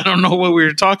 well, I don't know what we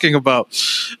were talking about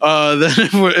then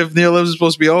if neoliberalism is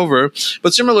supposed to be over.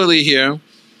 But similarly here,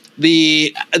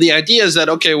 the idea is that,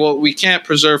 okay, well, we can't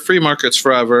preserve free markets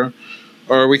forever,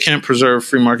 or we can't preserve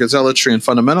free market zealotry and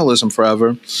fundamentalism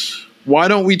forever. Why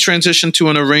don't we transition to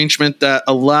an arrangement that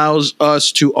allows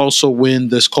us to also win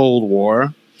this Cold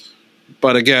War,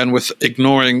 but again, with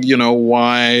ignoring,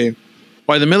 why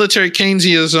the military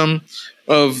Keynesianism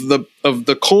of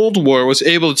the Cold War was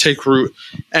able to take root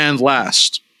and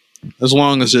last as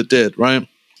long as it did, right?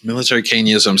 Military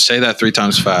Keynesianism. Say that 3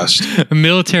 times fast.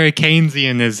 Military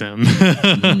Keynesianism.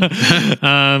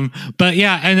 But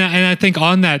yeah, and I think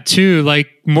on that too,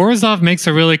 Morozov makes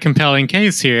a really compelling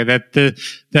case here that the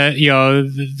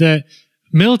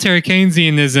military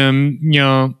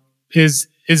Keynesianism,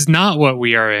 is not what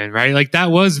we are in, right? That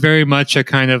was very much a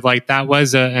kind of that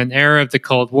was an era of the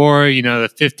Cold War, the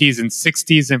 50s and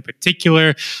 60s in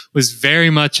particular was very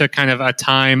much a kind of a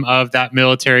time of that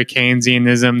military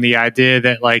Keynesianism, the idea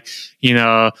that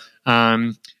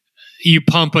you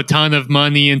pump a ton of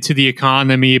money into the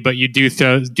economy, but you do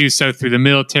so through the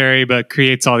military, but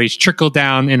creates all these trickle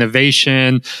down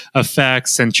innovation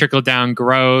effects and trickle down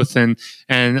growth, and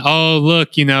oh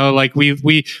look, like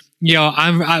we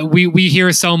we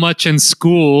hear so much in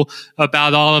school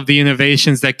about all of the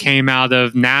innovations that came out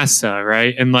of NASA,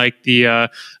 right? And like the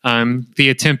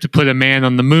attempt to put a man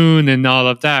on the moon and all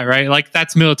of that, right? Like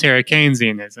that's military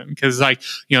Keynesianism, because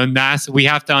NASA, we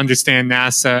have to understand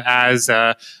NASA as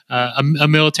a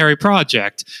military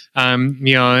project, and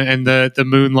the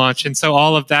moon launch, and so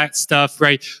all of that stuff,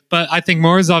 right? But I think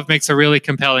Morozov makes a really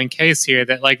compelling case here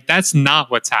that like that's not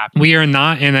what's happening. We are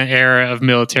not in an era of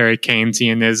military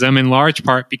Keynesianism, in large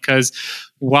part because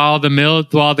while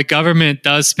the government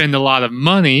does spend a lot of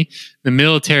money, the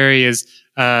military is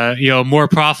more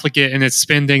profligate in its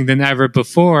spending than ever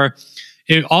before.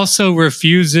 It also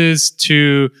refuses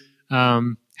to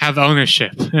have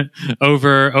ownership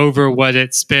over what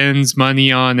it spends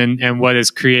money on and what is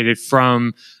created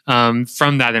from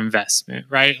that investment,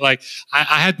 right? Like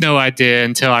I had no idea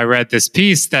until I read this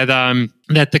piece that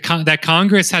that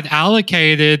Congress had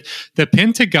allocated the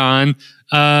Pentagon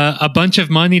a bunch of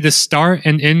money to start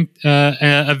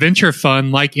a venture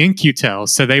fund like In-Q-Tel.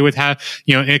 So they would have,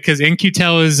 because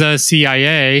In-Q-Tel is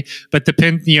CIA, but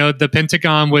the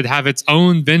Pentagon would have its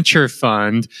own venture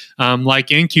fund like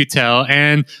In-Q-Tel.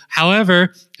 And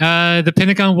however, the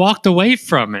Pentagon walked away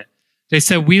from it. They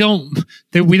said, we don't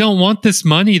want this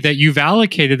money that you've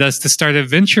allocated us to start a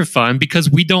venture fund, because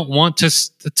we don't want to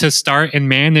start and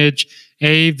manage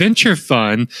a venture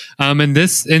fund. And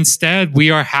this, instead,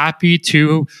 we are happy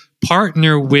to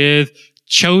partner with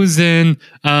chosen,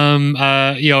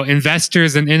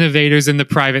 investors and innovators in the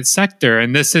private sector.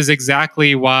 And this is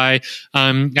exactly why,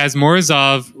 as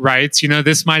Morozov writes,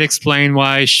 this might explain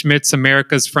why Schmidt's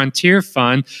America's Frontier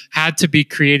Fund had to be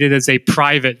created as a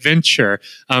private venture,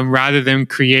 rather than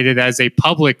created as a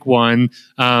public one,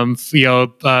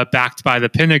 backed by the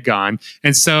Pentagon.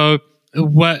 And so,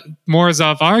 what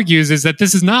Morozov argues is that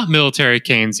this is not military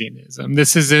Keynesianism.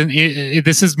 This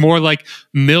is more like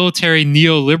military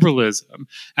neoliberalism.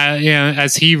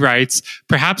 As he writes,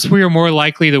 perhaps we are more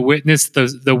likely to witness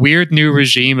the weird new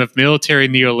regime of military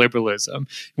neoliberalism, in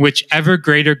which ever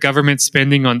greater government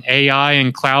spending on AI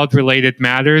and cloud-related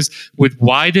matters would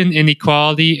widen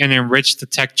inequality and enrich the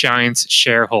tech giants'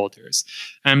 shareholders.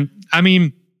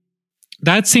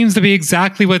 That seems to be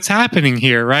exactly what's happening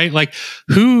here, right? Like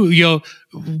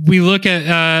we look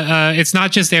at, it's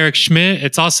not just Eric Schmidt,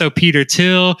 it's also Peter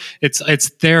Thiel.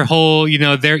 It's their whole,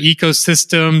 their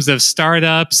ecosystems of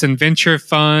startups and venture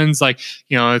funds, like,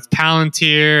 it's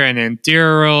Palantir and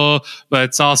Endural, but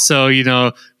it's also,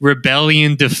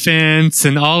 Rebellion Defense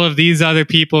and all of these other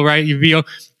people, right?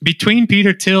 Between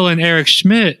Peter Thiel and Eric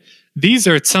Schmidt, these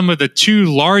are some of the two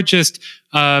largest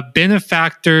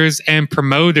benefactors and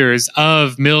promoters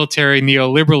of military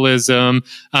neoliberalism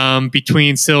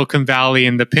between Silicon Valley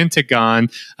and the Pentagon.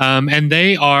 And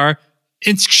they are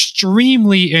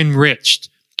extremely enriched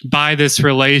by this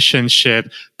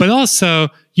relationship. But also,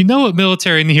 what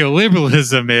military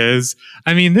neoliberalism is?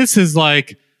 This is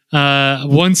like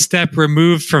one step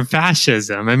removed from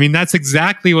fascism. That's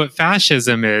exactly what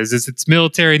fascism is it's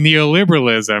military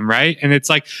neoliberalism, right? And it's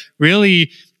like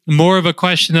really more of a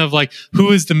question of like,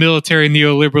 who is the military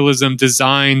neoliberalism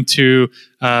designed to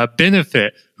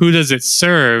benefit? Who does it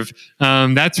serve?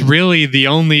 That's really the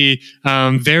only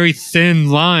very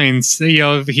thin lines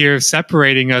here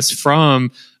separating us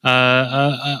from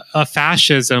a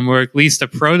fascism, or at least a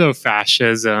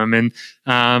proto-fascism. And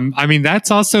that's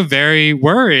also very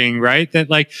worrying, right? That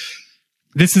like,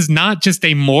 this is not just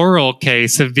a moral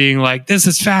case of being like, this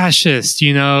is fascist,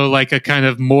 like a kind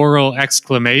of moral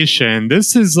exclamation.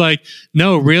 This is like,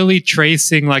 no, really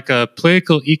tracing like a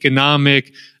political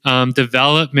economic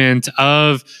development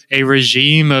of a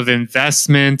regime of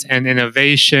investment and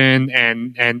innovation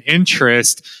and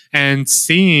interest, and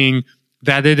seeing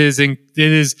that it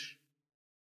is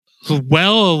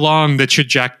well along the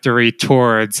trajectory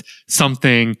towards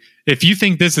something. If you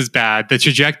think this is bad, the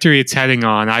trajectory it's heading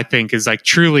on, I think, is like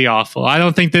truly awful. I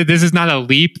don't think that this is not a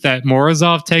leap that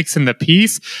Morozov takes in the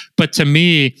piece, but to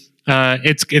me,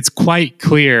 it's quite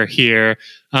clear here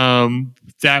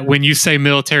that when you say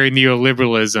military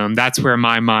neoliberalism, that's where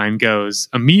my mind goes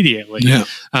immediately. Yeah.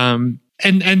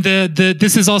 And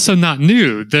this is also not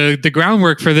new. The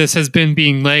groundwork for this has been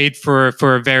being laid for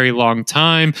a very long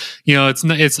time.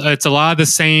 It's a lot of the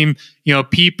same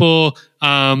people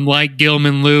like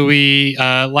Gilman Louie,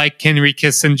 like Henry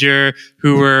Kissinger,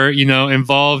 who were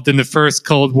involved in the first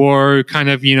Cold War, kind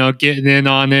of getting in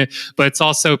on it. But it's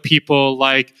also people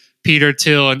like Peter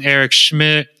Thiel and Eric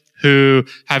Schmidt, who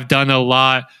have done a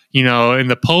lot in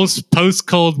the post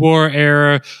Cold War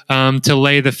era, to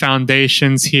lay the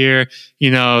foundations here.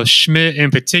 Schmidt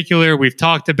in particular, we've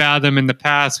talked about him in the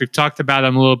past. We've talked about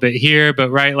him a little bit here,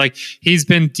 but right, like he's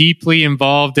been deeply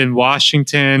involved in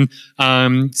Washington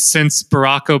since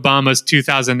Barack Obama's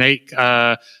 2008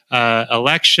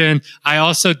 election. I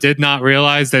also did not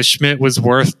realize that Schmidt was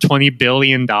worth $20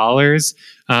 billion.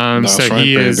 So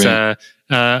he is a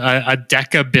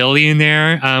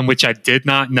deca-billionaire, which I did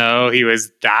not know he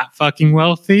was that fucking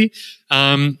wealthy.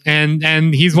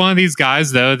 And he's one of these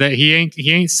guys though that he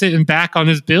ain't sitting back on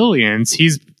his billions.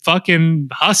 He's fucking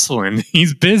hustling.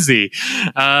 He's busy.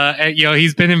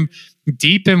 He's been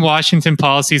deep in Washington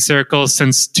policy circles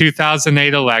since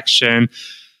 2008 election.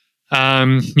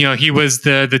 He was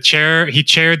the chair. He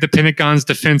chaired the Pentagon's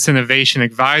Defense Innovation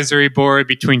Advisory Board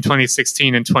between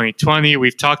 2016 and 2020.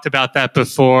 We've talked about that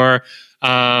before,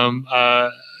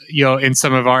 in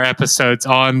some of our episodes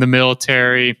on the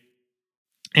military.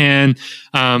 And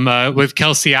with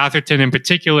Kelsey Atherton in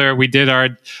particular, we did our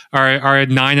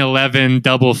 9/11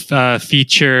 double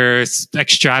feature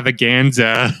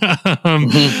extravaganza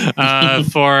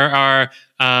for our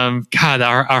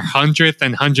 100th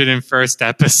and 101st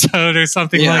episode or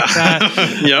something like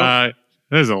that. Yep.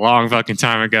 It was a long fucking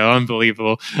time ago.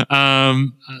 Unbelievable.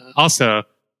 Also,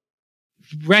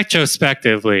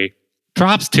 retrospectively,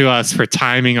 props to us for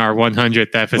timing our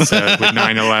 100th episode with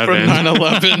 9/11. From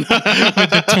 9/11.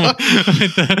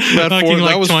 with the fucking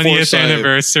 20th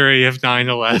anniversary of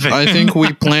 9/11. I think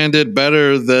we planned it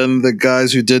better than the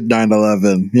guys who did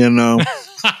 9/11,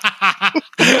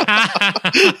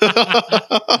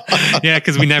 Yeah,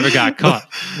 because we never got caught.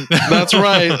 That's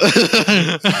right.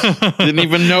 Didn't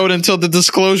even know it until the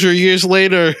disclosure years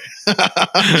later.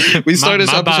 We started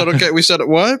this episode. Okay, we said,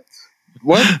 what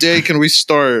day can we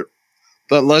start?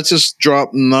 But let's just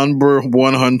drop number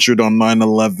 100 on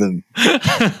 9/11.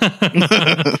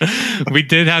 We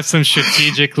did have some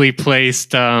strategically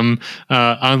placed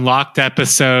unlocked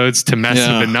episodes to mess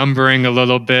with the numbering a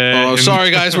little bit. Oh,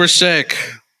 sorry guys, we're sick.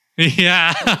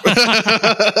 Yeah.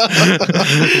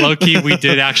 Low-key, we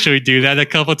did actually do that a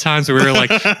couple times. We were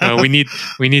like, we need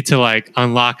to like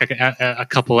unlock a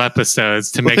couple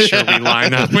episodes to make sure we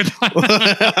line up with I'm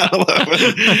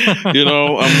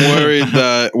worried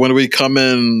that when we come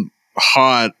in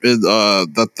hot,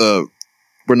 that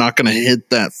we're not going to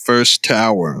hit that first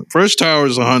tower. First tower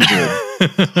is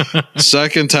 100.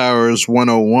 Second tower is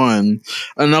 101.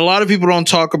 And a lot of people don't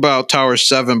talk about Tower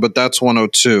 7, but that's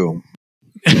 102.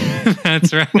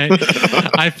 That's right.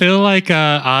 I feel like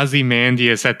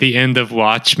Ozymandias at the end of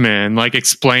Watchmen, like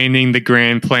explaining the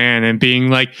grand plan and being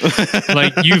like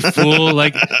you fool,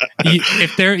 like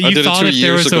if there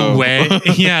was a way,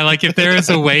 like if there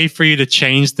is a way for you to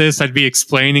change this, I'd be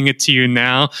explaining it to you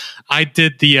now. I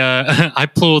did I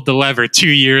pulled the lever 2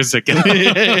 years ago.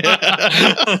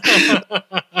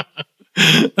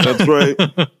 That's right.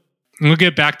 We'll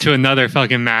get back to another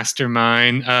fucking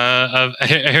mastermind of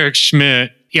Eric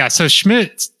Schmidt. Yeah, so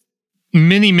Schmidt's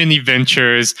many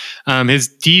ventures, his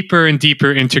deeper and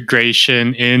deeper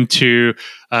integration into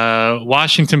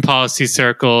Washington policy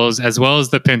circles as well as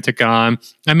the Pentagon.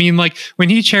 I mean, like when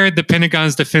he chaired the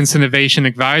Pentagon's Defense Innovation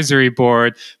Advisory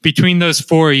Board, between those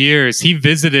 4 years, he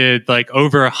visited like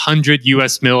over 100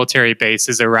 U.S. military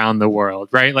bases around the world,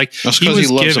 right? Like that's because he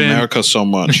loves America so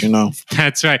much,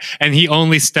 That's right. And he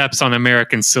only steps on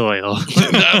American soil.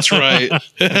 That's right.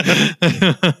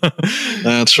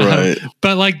 That's right.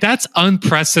 But like that's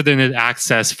unprecedented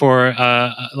access for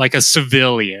like a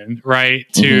civilian,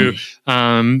 right? To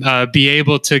be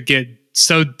able to get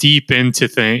so deep into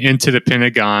the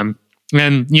Pentagon.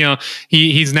 And,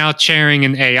 he's now chairing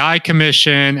an AI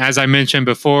commission. As I mentioned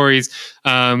before, he's,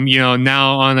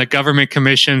 now on a government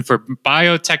commission for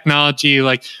biotechnology.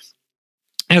 Like,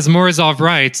 as Morozov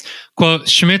writes, quote,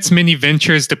 Schmidt's many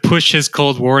ventures to push his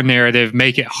Cold War narrative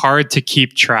make it hard to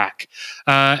keep track.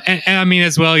 And I mean,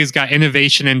 as well, he's got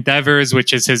Innovation Endeavors,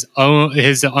 which is his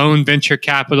own venture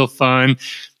capital fund,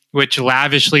 which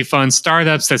lavishly funds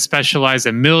startups that specialize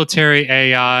in military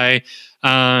AI.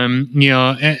 And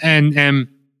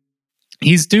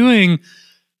he's doing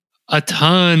a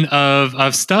ton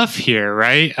of stuff here,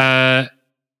 right?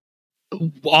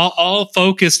 All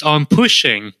focused on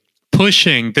pushing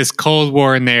this Cold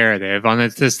War narrative, on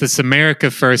this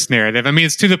America First narrative. I mean,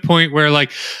 it's to the point where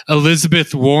like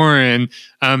Elizabeth Warren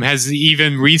has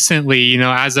even recently,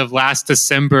 as of last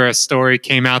December, a story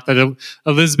came out that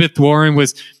Elizabeth Warren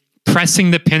was pressing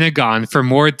the Pentagon for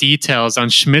more details on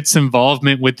Schmidt's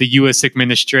involvement with the U.S.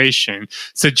 administration,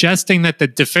 suggesting that the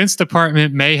Defense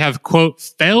Department may have, quote,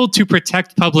 failed to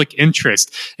protect public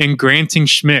interest in granting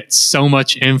Schmidt so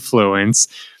much influence.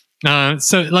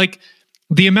 So like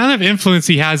the amount of influence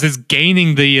he has is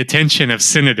gaining the attention of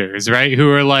senators, right? Who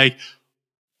are like,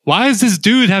 why does this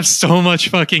dude have so much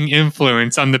fucking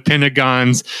influence on the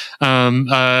Pentagon's,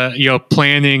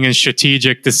 planning and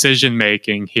strategic decision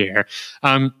making here?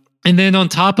 And then on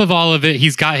top of all of it,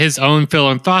 he's got his own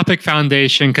philanthropic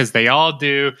foundation, because they all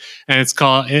do, and it's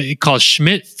called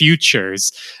Schmidt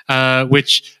Futures,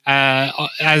 which,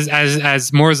 as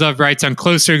Morozov writes, on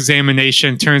closer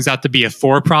examination, turns out to be a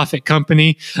for-profit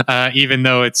company, even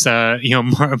though it's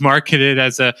marketed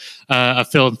as a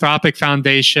philanthropic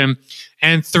foundation.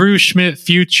 And through Schmidt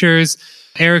Futures,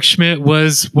 Eric Schmidt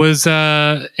was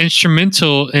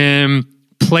instrumental in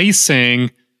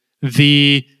placing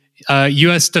the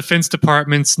U.S. Defense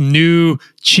Department's new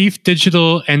Chief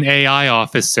Digital and AI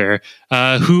Officer,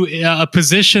 a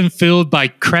position filled by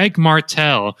Craig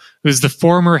Martell, who's the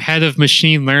former head of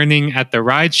machine learning at the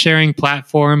ride-sharing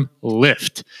platform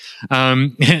Lyft.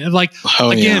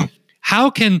 How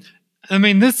can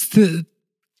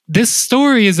this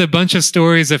story is a bunch of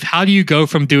stories of how do you go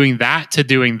from doing that to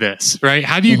doing this, right?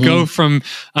 How do you go from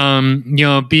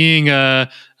being a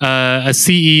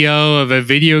CEO of a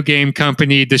video game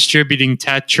company distributing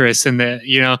Tetris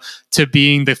to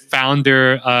being the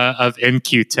founder of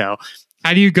In-Q-Tel?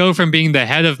 How do you go from being the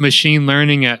head of machine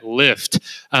learning at Lyft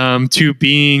to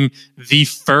being the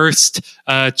first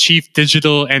chief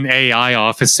digital and AI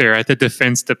officer at the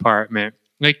Defense Department?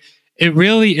 Like, it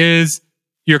really is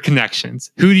your connections.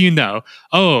 Who do you know?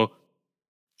 Oh,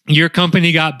 your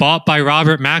company got bought by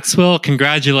Robert Maxwell.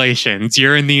 Congratulations.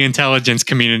 You're in the intelligence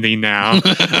community now.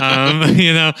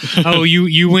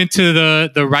 You went to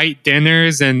the right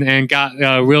dinners and got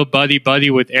real buddy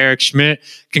with Eric Schmidt.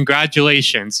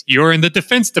 Congratulations. You're in the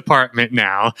Defense Department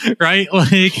now, right?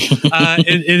 Like,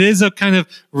 it is a kind of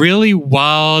really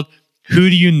wild, who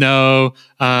do you know?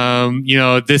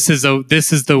 This is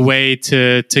the way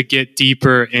to get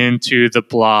deeper into the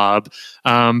blob,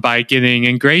 by getting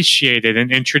ingratiated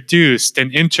and introduced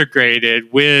and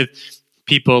integrated with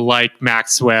people like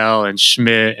Maxwell and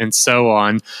Schmidt and so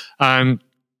on. I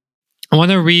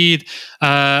want to read.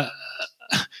 All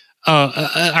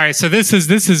right. So this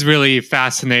is really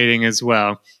fascinating as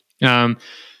well.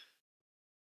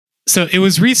 So it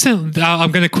was recent.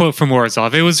 I'm going to quote from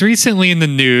Morozov. It was recently in the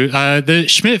news. The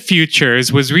Schmidt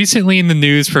Futures was recently in the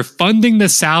news for funding the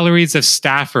salaries of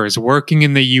staffers working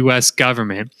in the U.S.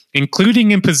 government,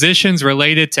 including in positions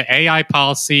related to AI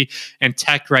policy and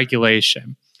tech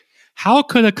regulation. How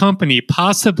could a company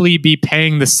possibly be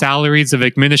paying the salaries of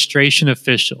administration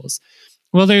officials?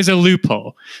 Well, there's a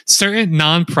loophole. Certain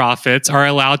nonprofits are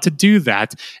allowed to do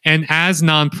that, and as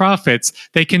nonprofits,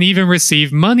 they can even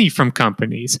receive money from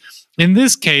companies. In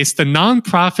this case, the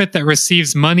nonprofit that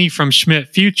receives money from Schmidt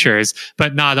Futures,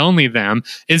 but not only them,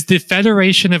 is the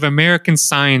Federation of American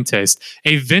Scientists,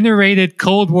 a venerated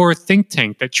Cold War think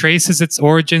tank that traces its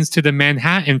origins to the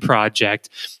Manhattan Project.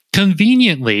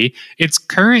 Conveniently, its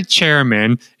current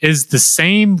chairman is the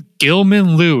same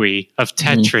Gilman Louie of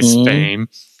Tetris fame.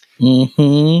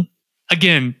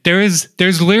 Again, there's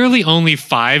literally only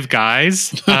 5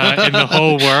 guys in the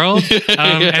whole world,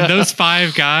 and those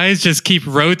 5 guys just keep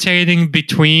rotating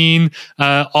between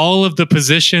all of the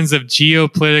positions of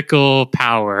geopolitical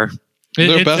power.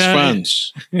 They're best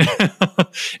friends.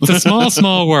 It's a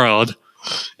small world,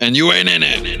 and you ain't in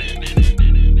it.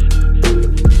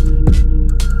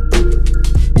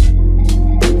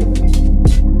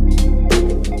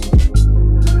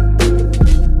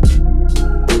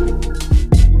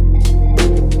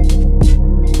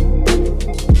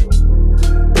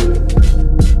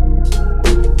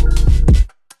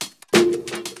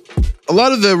 A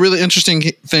lot of the really interesting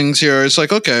things here is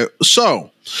like, okay,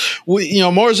 so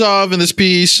Morozov in this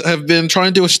piece have been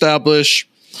trying to establish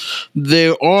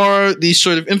there are these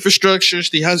sort of infrastructures,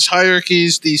 these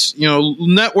hierarchies, these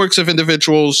networks of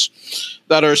individuals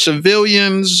that are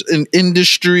civilians in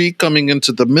industry coming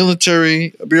into the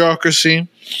military bureaucracy,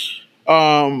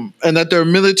 and that they're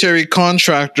military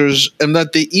contractors, and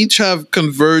that they each have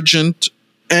convergent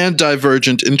and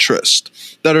divergent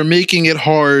interests that are making it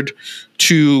hard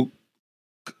to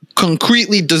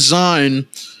concretely design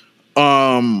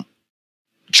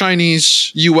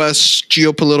Chinese U.S.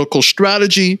 geopolitical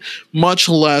strategy, much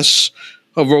less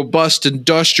a robust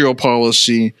industrial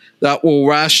policy that will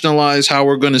rationalize how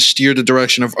we're going to steer the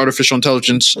direction of artificial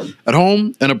intelligence at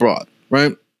home and abroad,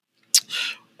 right?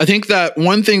 I think that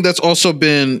one thing that's also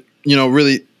been,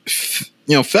 really,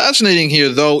 fascinating here,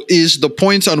 though, is the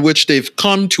points on which they've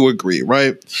come to agree,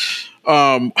 right?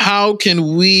 How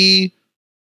can we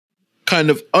kind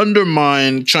of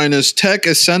undermine China's tech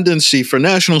ascendancy for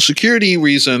national security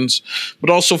reasons, but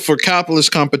also for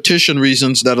capitalist competition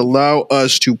reasons that allow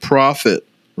us to profit,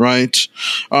 right?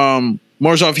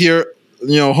 Morozov here,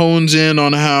 hones in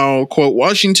on how, quote,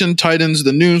 Washington tightens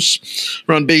the noose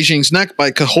around Beijing's neck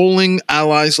by cajoling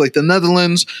allies like the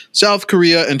Netherlands, South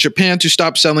Korea, and Japan to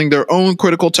stop selling their own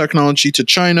critical technology to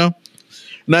China.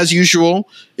 And as usual,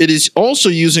 it is also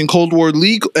using Cold War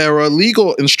era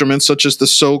legal instruments such as the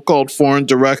so-called Foreign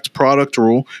Direct Product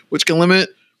Rule, which can limit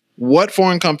what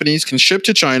foreign companies can ship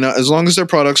to China as long as their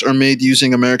products are made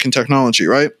using American technology,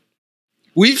 right?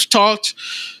 We've talked,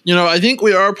 I think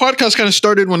our podcast kind of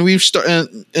started when we've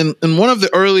started, in one of the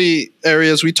early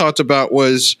areas we talked about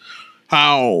was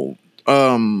how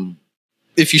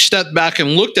if you step back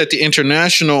and looked at the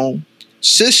international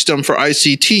system for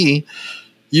ICT,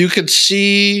 you could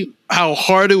see how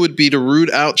hard it would be to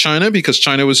root out China because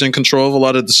China was in control of a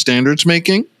lot of the standards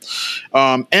making,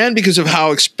 and because of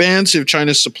how expansive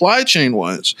China's supply chain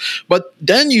was. But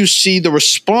then you see the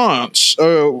response.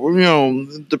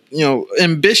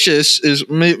 Ambitious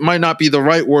might not be the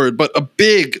right word, but a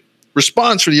big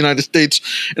response for the United States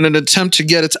in an attempt to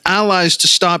get its allies to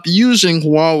stop using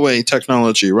Huawei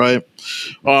technology, right?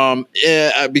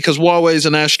 Because Huawei is a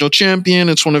national champion.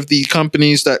 It's one of the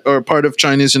companies that are part of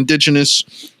China's indigenous,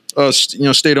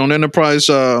 state-owned enterprise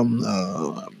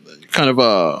kind of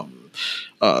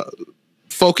a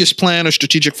focus plan, a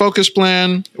strategic focus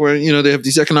plan, where they have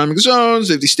these economic zones,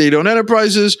 they have these state-owned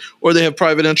enterprises, or they have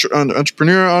private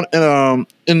entrepreneur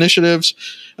initiatives,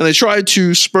 and they try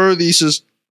to spur these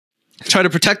try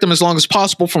to protect them as long as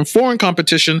possible from foreign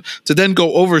competition to then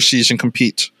go overseas and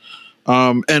compete,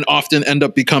 and often end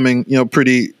up becoming,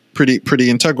 pretty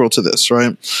integral to this,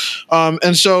 right?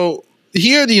 And so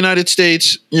here, the United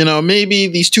States, maybe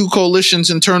these two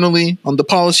coalitions internally on the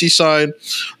policy side,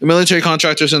 the military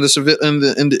contractors and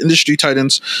the industry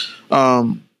titans,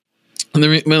 and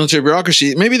the military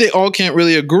bureaucracy, maybe they all can't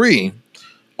really agree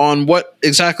on what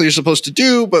exactly you're supposed to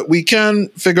do, but we can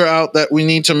figure out that we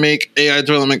need to make AI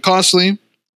development costly.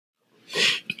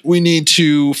 We need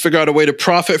to figure out a way to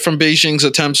profit from Beijing's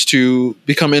attempts to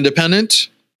become independent,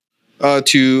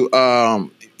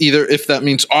 either if that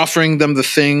means offering them the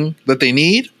thing that they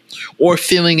need or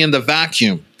filling in the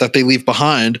vacuum that they leave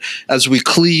behind as we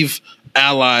cleave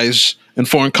allies and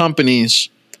foreign companies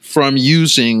from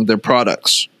using their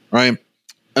products, right?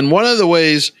 And one of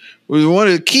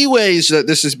the key ways that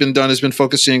this has been done has been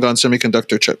focusing on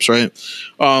semiconductor chips, right?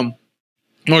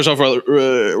 Morozov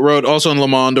wrote also in Le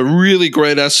Monde a really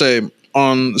great essay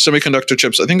on semiconductor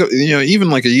chips. I think even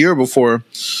like a year before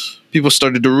people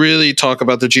started to really talk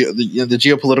about the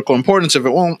geopolitical importance of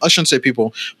it. Well, I shouldn't say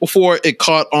people. Before it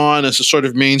caught on as a sort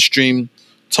of mainstream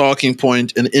talking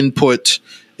point and input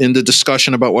in the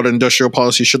discussion about what industrial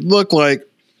policy should look like.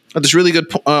 This really good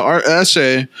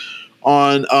essay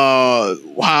on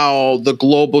how the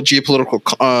global geopolitical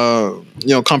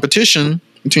competition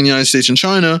between the United States and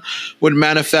China would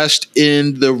manifest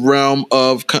in the realm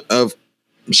of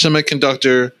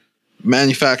semiconductor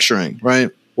manufacturing, right?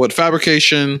 What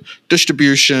fabrication,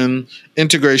 distribution,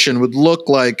 integration would look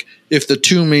like if the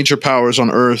two major powers on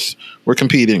Earth were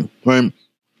competing, right?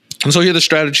 And so here the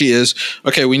strategy is,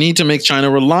 okay, we need to make China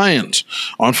reliant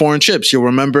on foreign chips. You'll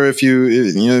remember if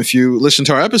you listen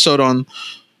to our episode on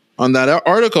that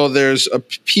article, there's a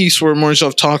piece where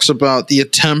Morozov talks about the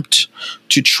attempt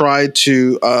to try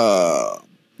to,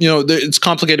 it's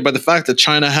complicated by the fact that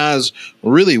China has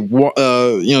really,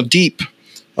 deep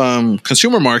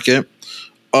consumer market,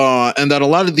 and that a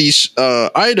lot of these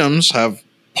items have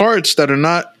parts that are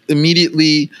not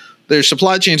immediately, their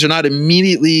supply chains are not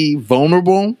immediately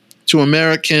vulnerable to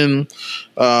American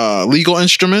legal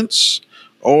instruments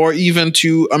or even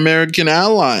to American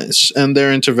allies and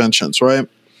their interventions, right?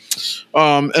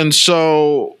 And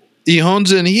so he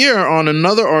hones in here on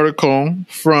another article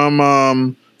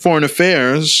from Foreign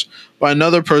Affairs by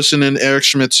another person in Eric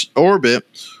Schmidt's orbit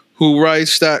who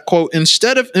writes that, quote,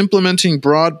 instead of implementing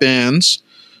broad bans,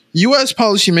 U.S.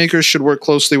 policymakers should work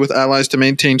closely with allies to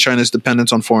maintain China's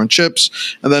dependence on foreign chips,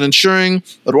 and that ensuring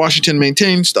that Washington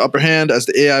maintains the upper hand as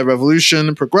the AI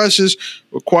revolution progresses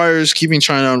requires keeping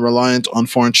China reliant on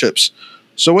foreign chips.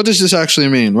 So what does this actually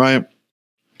mean, right?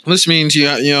 This means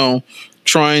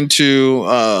trying to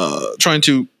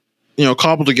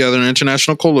cobble together an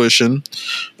international coalition,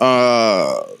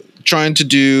 trying to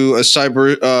do a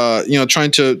cyber,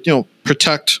 trying to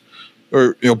protect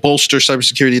or bolster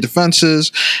cybersecurity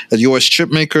defenses at U.S. chip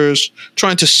makers,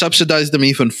 trying to subsidize them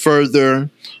even further,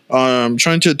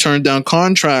 trying to turn down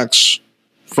contracts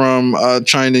from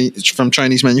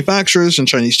Chinese manufacturers and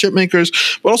Chinese chip makers,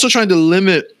 but also trying to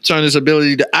limit China's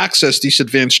ability to access these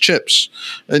advanced chips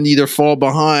and either fall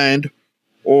behind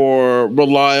or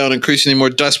rely on increasingly more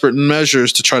desperate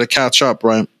measures to try to catch up,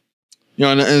 right?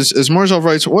 And as Morozov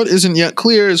writes, what isn't yet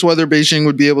clear is whether Beijing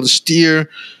would be able to steer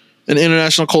an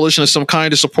international coalition of some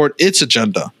kind to support its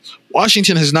agenda.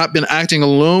 Washington has not been acting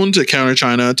alone to counter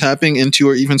China, tapping into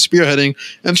or even spearheading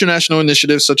international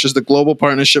initiatives such as the Global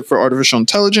Partnership for Artificial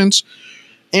Intelligence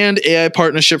and AI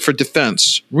Partnership for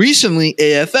Defense. Recently,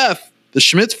 AFF, the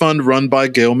Schmidt Fund run by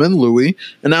Galeman Louis,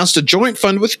 announced a joint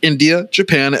fund with India,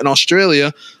 Japan, and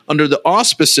Australia under the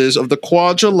auspices of the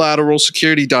Quadrilateral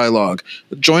Security Dialogue,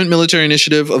 a joint military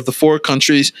initiative of the 4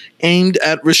 countries aimed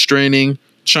at restraining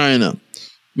China.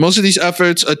 Most of these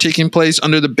efforts are taking place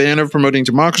under the banner of promoting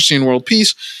democracy and world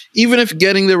peace, even if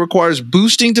getting there requires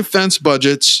boosting defense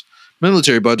budgets,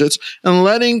 military budgets, and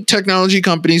letting technology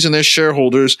companies and their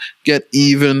shareholders get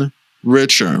even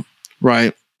richer,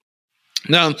 right?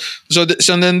 Now,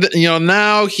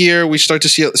 now here we start to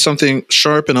see something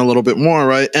sharpen a little bit more,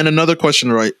 right? And another question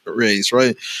to raise,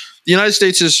 right? The United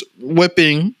States is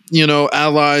whipping,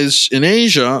 allies in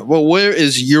Asia. Well, where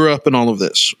is Europe in all of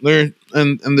this? There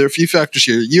are a few factors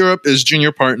here. Europe is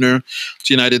junior partner to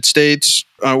the United States.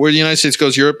 Where the United States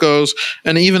goes, Europe goes.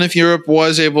 And even if Europe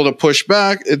was able to push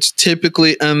back, it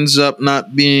typically ends up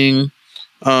not being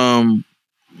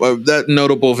that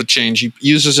notable of a change. He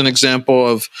uses an example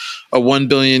of a 1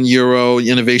 billion euro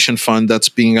innovation fund that's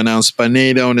being announced by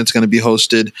NATO, and it's going to be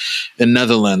hosted in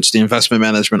Netherlands, the investment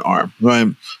management arm. Right?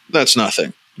 That's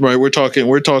nothing. Right? We're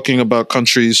talking about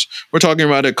countries. We're talking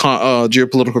about a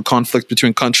geopolitical conflict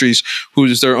between countries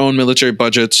whose their own military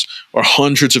budgets are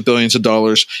hundreds of billions of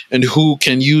dollars, and who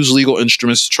can use legal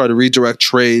instruments to try to redirect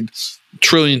trade,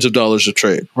 trillions of dollars of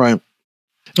trade. Right?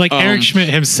 Like Eric Schmidt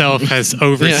himself has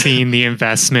overseen the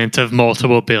investment of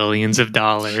multiple billions of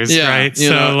dollars, right?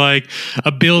 So like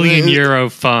a billion euro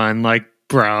fund, like,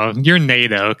 bro, you're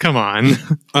NATO. Come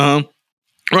on.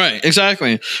 Right,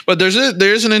 exactly. But there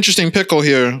is an interesting pickle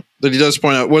here that he does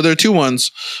point out. Well, there are 2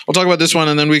 ones. I'll talk about this one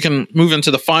and then we can move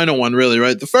into the final one, really,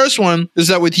 right? The first one is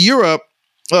that with Europe,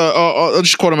 I'll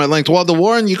just quote him at length. While the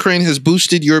war in Ukraine has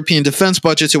boosted European defense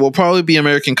budgets, it will probably be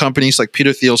American companies like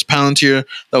Peter Thiel's Palantir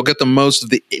that will get the most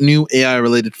of the new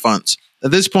AI-related funds. At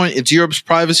this point, it's Europe's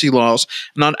privacy laws,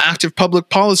 not active public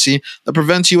policy, that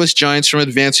prevents U.S. giants from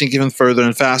advancing even further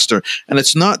and faster. And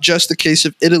it's not just the case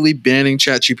of Italy banning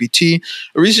ChatGPT.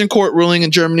 A recent court ruling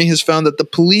in Germany has found that the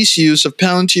police use of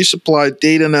Palantir-supplied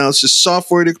data analysis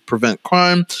software to prevent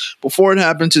crime before it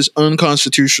happens is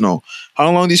unconstitutional.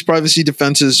 How long these privacy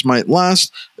defenses might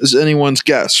last is anyone's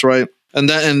guess, right? And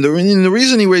the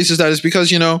reason he raises that is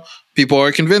because, people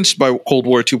are convinced by Cold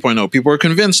War 2.0. People are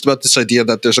convinced about this idea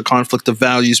that there's a conflict of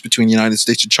values between the United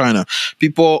States and China.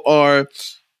 People are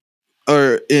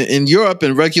in Europe,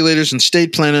 and regulators and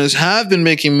state planners have been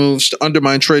making moves to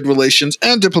undermine trade relations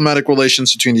and diplomatic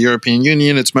relations between the European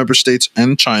Union, its member states,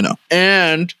 and China.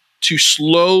 And to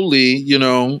slowly,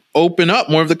 open up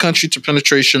more of the country to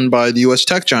penetration by the U.S.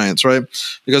 tech giants, right?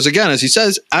 Because again, as he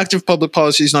says, active public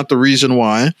policy is not the reason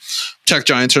why tech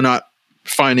giants are not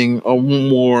finding a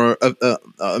more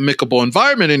amicable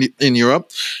environment in Europe.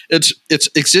 It's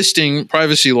existing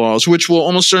privacy laws, which will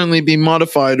almost certainly be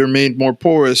modified or made more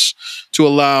porous to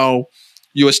allow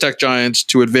U.S. tech giants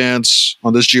to advance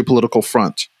on this geopolitical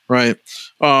front, right?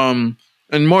 And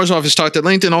Morozov has talked at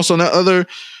length, and also in other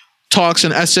talks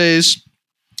and essays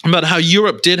about how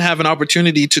Europe did have an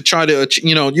opportunity to try to,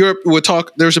 Europe would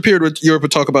talk. There's a period where Europe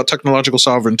would talk about technological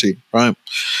sovereignty, right?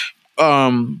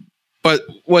 But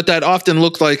what that often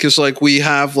looked like is like we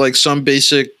have like some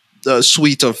basic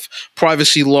suite of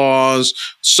privacy laws,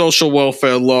 social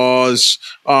welfare laws,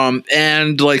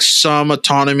 and like some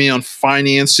autonomy on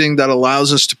financing that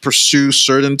allows us to pursue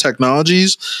certain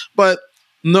technologies, but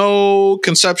no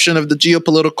conception of the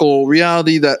geopolitical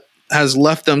reality that has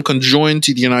left them conjoined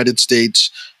to the United States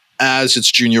as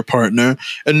its junior partner,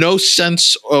 and no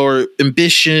sense or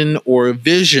ambition or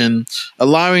vision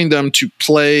allowing them to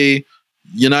play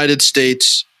United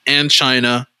States and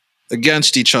China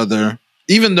against each other,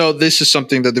 even though this is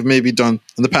something that they've maybe done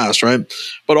in the past, right?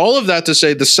 But all of that to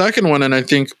say, the second one, and I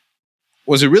think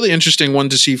was a really interesting one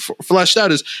to see fleshed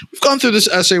out, is we've gone through this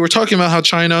essay. We're talking about how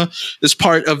China is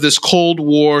part of this Cold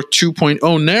War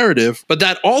 2.0 narrative. But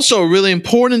that also a really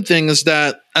important thing is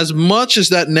that as much as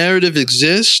that narrative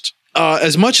exists,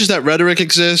 as much as that rhetoric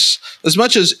exists, as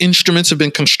much as instruments have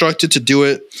been constructed to do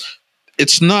it,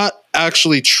 it's not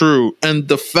actually true. And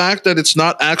the fact that it's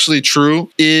not actually true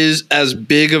is as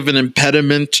big of an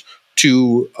impediment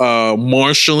to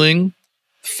marshaling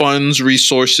funds,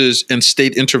 resources, and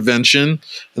state intervention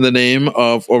in the name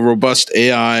of a robust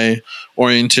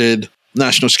AI-oriented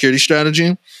national security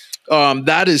strategy.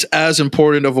 That is as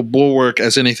important of a bulwark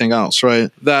as anything else, right?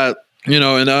 That,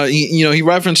 he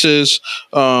references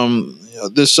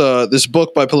this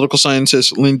book by political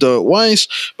scientist Linda Weiss,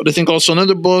 but I think also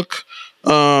another book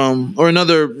or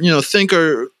another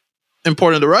thinker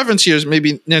important to reference here is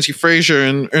maybe Nancy Fraser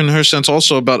in her sense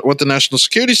also about what the national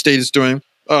security state is doing.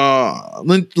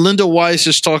 Linda Weiss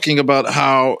is talking about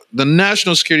how the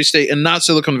national security state and not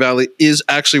Silicon Valley is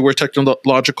actually where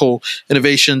technological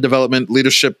innovation, development,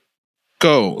 leadership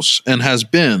goes and has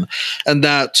been, and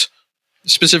that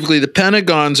specifically the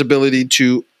Pentagon's ability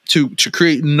to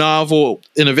create novel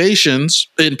innovations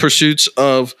in pursuits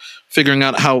of figuring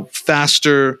out how best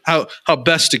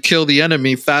to kill the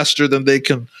enemy faster than they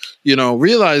can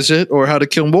realize it, or how to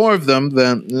kill more of them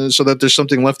so that there's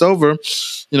something left over,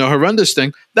 horrendous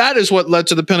thing. That is what led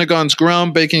to the Pentagon's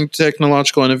groundbreaking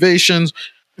technological innovations,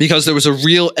 because there was a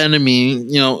real enemy,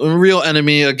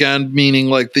 again, meaning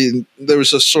like there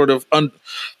was a sort of,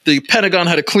 the Pentagon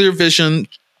had a clear vision.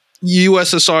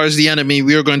 USSR is the enemy.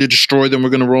 We are going to destroy them. We're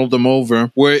going to roll them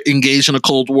over. We're engaged in a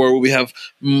Cold War where we have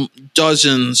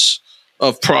dozens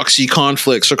of proxy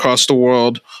conflicts across the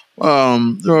world,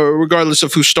 regardless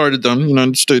of who started them,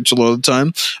 United States a lot of the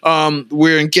time.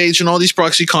 We're engaged in all these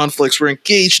proxy conflicts. We're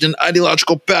engaged in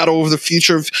ideological battle over the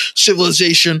future of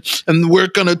civilization, and we're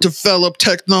going to develop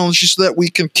technology so that we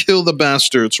can kill the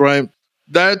bastards, right?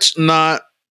 That's not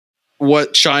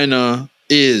what China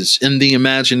is in the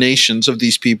imaginations of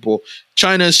these people.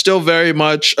 China is still very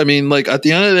much, at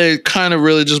the end of the day, it kind of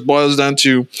really just boils down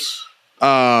to,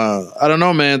 I don't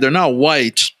know, man, they're not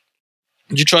white.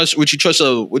 Would you trust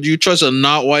a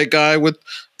not white guy with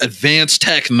advanced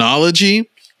technology?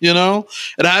 It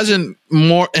hasn't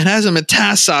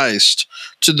metastasized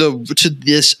to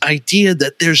this idea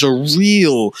that there's a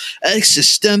real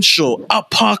existential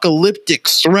apocalyptic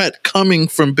threat coming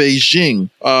from Beijing,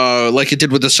 like it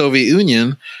did with the Soviet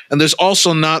Union. And there's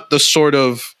also not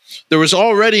there was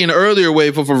already an earlier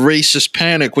wave of a racist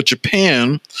panic with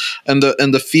Japan and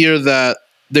the fear that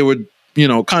they would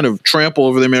kind of trample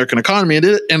over the American economy,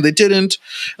 and they didn't.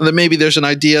 And then maybe there's an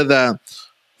idea that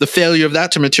the failure of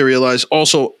that to materialize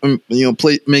also,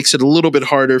 makes it a little bit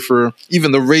harder for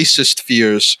even the racist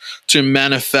fears to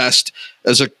manifest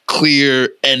as a clear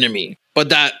enemy. But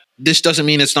that this doesn't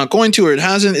mean it's not going to, or it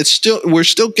hasn't. We're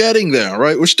still getting there,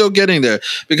 right? We're still getting there,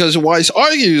 because Weiss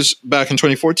argues back in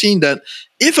 2014 that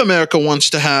if America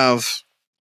wants to have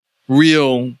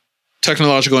real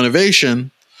technological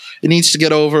innovation, it needs to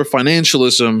get over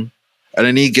financialism, and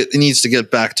it needs to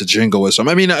get back to jingoism.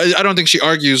 I don't think she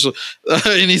argues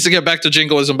it needs to get back to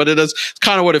jingoism, but it's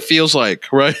kind of what it feels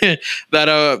like, right?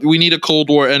 That we need a Cold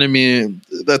War enemy.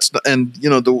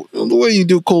 The way you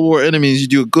do Cold War enemies, you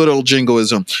do a good old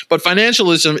jingoism. But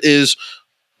financialism is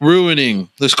ruining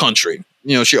this country.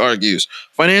 She argues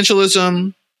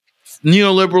financialism,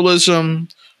 neoliberalism,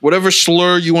 whatever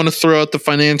slur you want to throw at the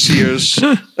financiers,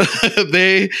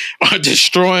 they are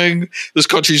destroying this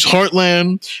country's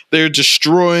heartland. They're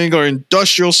destroying our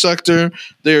industrial sector.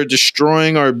 They're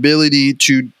destroying our ability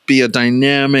to be a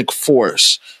dynamic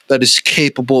force that is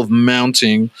capable of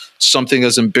mounting something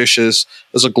as ambitious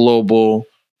as a global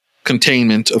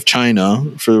containment of China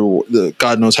for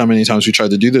God knows how many times we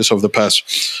tried to do this over the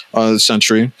past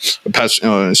century, the past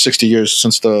 60 years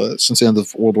since the end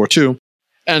of World War II.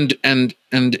 And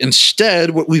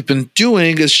instead, what we've been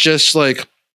doing is just like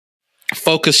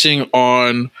focusing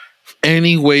on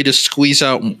any way to squeeze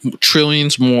out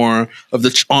trillions more of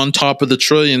on top of the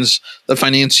trillions that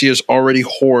financiers already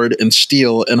hoard and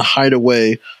steal and hide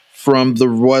away from the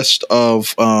rest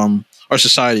of our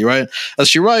society, right? As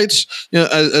she writes,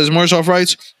 as Morozov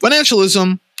writes,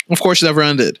 financialism, of course, never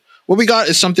ended. What we got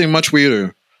is something much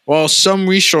weirder. While some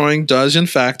reshoring does, in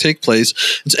fact, take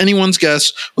place, it's anyone's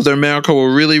guess whether America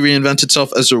will really reinvent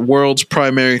itself as the world's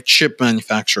primary chip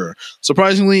manufacturer.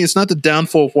 Surprisingly, it's not the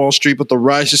downfall of Wall Street, but the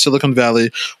rise of Silicon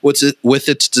Valley, with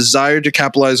its desire to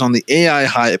capitalize on the AI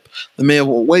hype that may have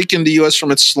awakened the U.S.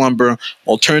 from its slumber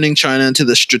while turning China into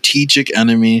the strategic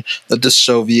enemy that the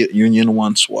Soviet Union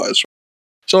once was.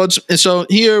 So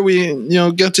here we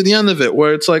get to the end of it,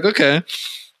 where it's like, okay,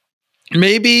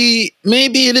 maybe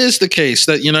it is the case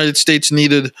that United States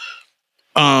needed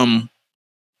an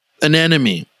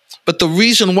enemy, but the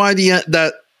reason why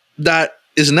that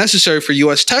is necessary for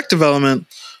U.S. tech development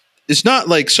is not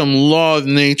like some law of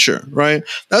nature, right?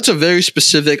 That's a very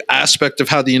specific aspect of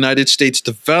how the United States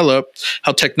developed,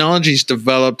 how technologies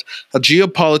developed, how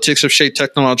geopolitics have shaped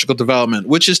technological development.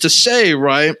 Which is to say,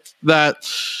 right, that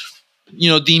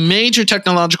the major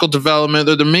technological development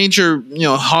or the major,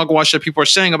 hogwash that people are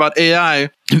saying about AI,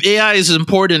 if AI is as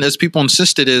important as people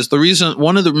insist it is,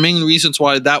 one of the main reasons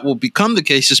why that will become the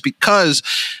case is because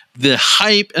the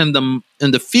hype and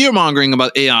the fear mongering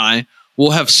about AI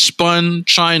will have spun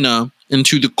China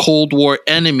into the Cold War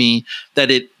enemy that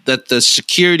the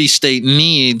security state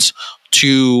needs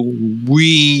to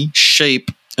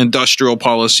reshape industrial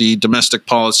policy, domestic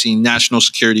policy, national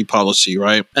security policy,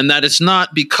 right? And that it's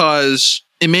not because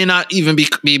it may not even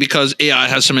be because AI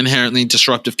has some inherently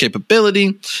disruptive capability,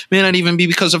 it may not even be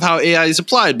because of how AI is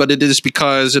applied, but it is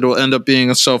because it will end up being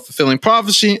a self-fulfilling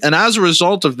prophecy. And as a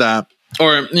result of that,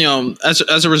 or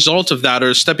as a result of that,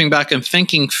 or stepping back and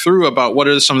thinking through about what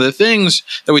are some of the things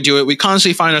that we do, we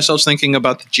constantly find ourselves thinking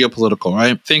about the geopolitical,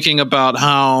 right? Thinking about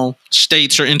how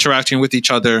states are interacting with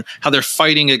each other, how they're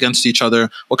fighting against each other,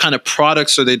 what kind of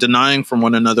products are they denying from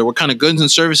one another, what kind of goods and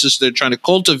services they're trying to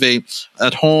cultivate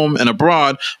at home and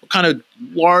abroad, what kind of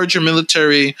larger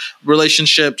military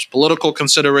relationships, political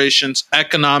considerations,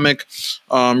 economic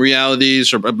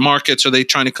realities or markets are they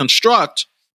trying to construct.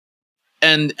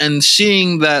 And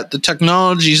seeing that the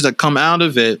technologies that come out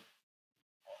of it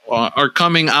are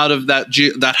coming out of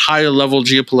that higher level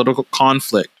geopolitical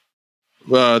conflict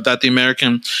that the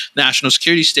American national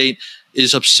security state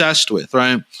is obsessed with,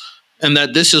 right? And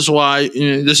that this is why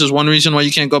this is one reason why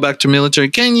you can't go back to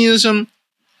military Keynesianism.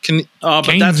 But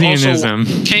that's also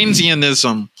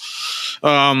Keynesianism.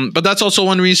 But that's also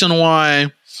one reason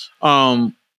why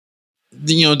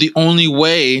the only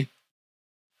way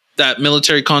that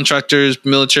military contractors,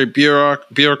 military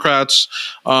bureaucrats,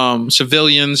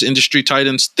 civilians, industry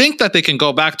titans think that they can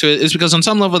go back to it is because on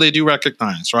some level they do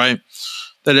recognize, right,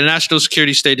 that a national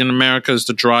security state in America is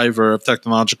the driver of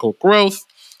technological growth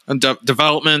and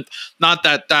development. Not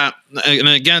that, and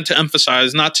again, to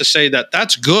emphasize, not to say that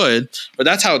that's good, but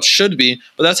that's how it should be,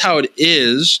 but that's how it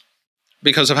is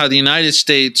because of how the United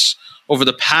States over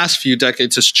the past few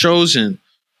decades has chosen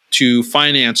to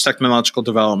finance technological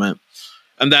development.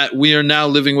 And that we are now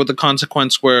living with the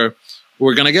consequence where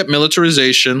we're going to get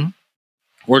militarization,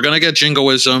 we're going to get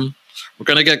jingoism, we're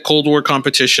going to get Cold War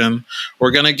competition, we're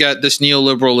going to get this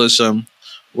neoliberalism,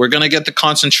 we're going to get the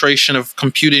concentration of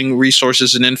computing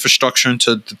resources and infrastructure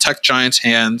into the tech giants'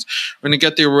 hands, we're going to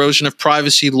get the erosion of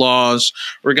privacy laws,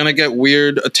 we're going to get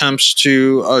weird attempts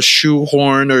to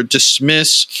shoehorn or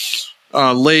dismiss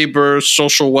labor,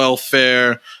 social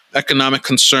welfare, economic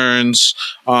concerns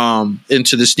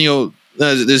into this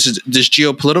this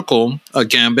geopolitical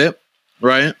gambit,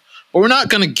 right? But we're not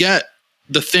going to get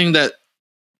the thing that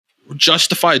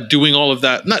justified doing all of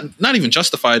that. Not even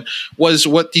justified, was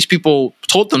what these people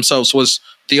told themselves was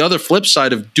the other flip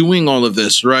side of doing all of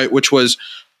this, right? Which was,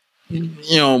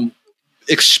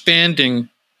 expanding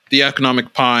the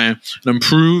economic pie and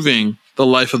improving the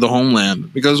life of the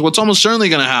homeland. Because what's almost certainly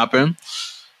going to happen,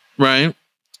 right,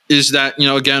 is that,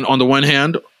 again, on the one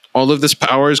hand, all of this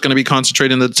power is going to be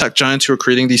concentrated in the tech giants who are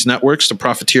creating these networks to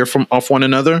profiteer off one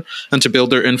another and to build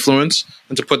their influence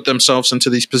and to put themselves into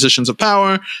these positions of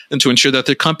power and to ensure that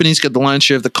their companies get the lion's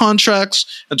share of the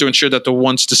contracts and to ensure that the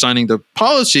ones designing the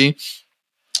policy,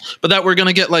 but that we're going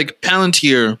to get like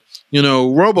Palantir,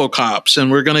 RoboCops, and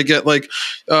we're going to get like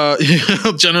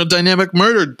General Dynamic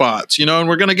murdered bots, and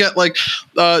we're going to get like,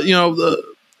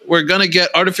 we're going to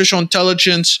get artificial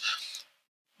intelligence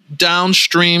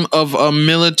downstream of a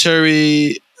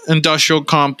military industrial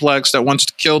complex that wants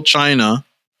to kill China,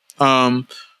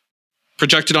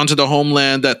 projected onto the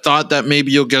homeland that thought that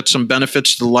maybe you'll get some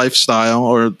benefits to the lifestyle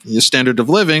or the standard of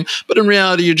living, but in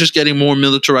reality, you're just getting more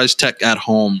militarized tech at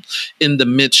home in the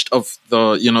midst of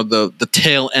the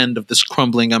tail end of this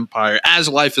crumbling empire, as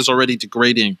life is already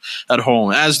degrading at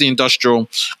home, as the industrial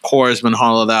core has been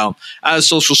hollowed out, as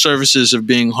social services are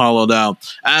being hollowed out,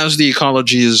 as the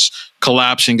ecology is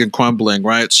collapsing and crumbling,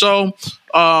 right? So,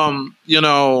 to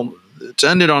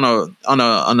end it on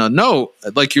a note,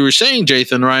 like you were saying,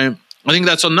 Jathan, right? I think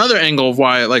that's another angle of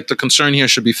why, like, the concern here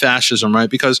should be fascism, right?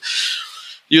 Because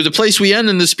the place we end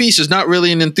in this piece is not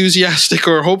really an enthusiastic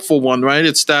or hopeful one, right?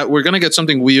 It's that we're going to get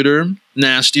something weirder,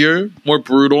 nastier, more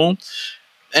brutal,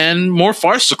 and more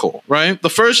farcical, right? The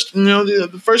first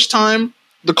time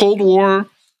the Cold War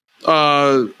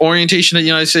orientation that the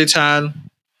United States had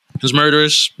was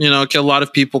murderous, killed a lot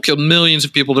of people, killed millions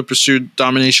of people to pursue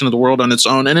domination of the world on its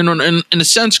own. And in a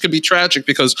sense could be tragic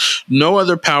because no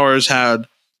other powers had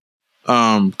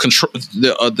control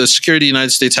the security the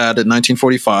United States had in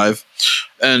 1945,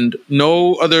 and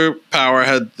no other power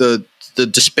had the the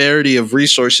disparity of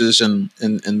resources and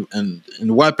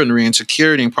weaponry and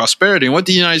security and prosperity. And what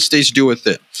did the United States do with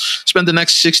it? Spent the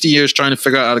next 60 years trying to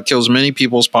figure out how to kill as many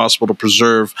people as possible to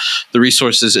preserve the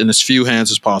resources in as few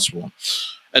hands as possible.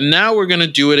 And now we're going to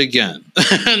do it again.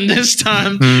 And this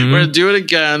time we're going to do it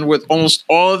again with almost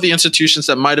all of the institutions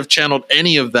that might have channeled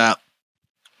any of that,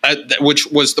 which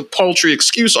was the paltry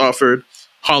excuse offered,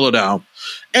 hollowed out.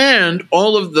 And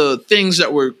all of the things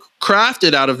that were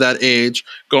crafted out of that age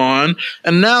gone,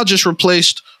 and now just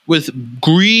replaced with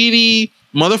greedy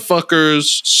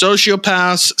motherfuckers,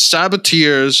 sociopaths,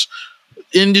 saboteurs,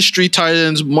 industry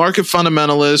titans, market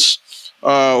fundamentalists,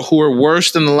 who are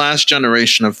worse than the last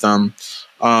generation of them,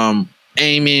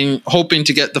 hoping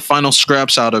to get the final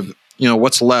scraps out of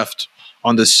what's left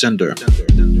on this cinder.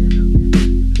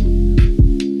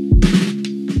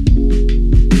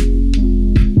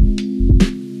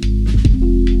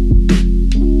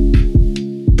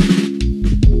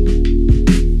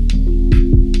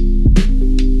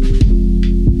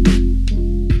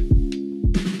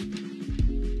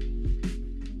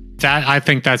 I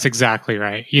think that's exactly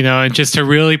right. And just to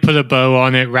really put a bow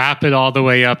on it, wrap it all the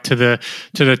way up to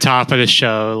the top of the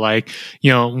show. Like,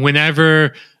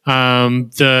 whenever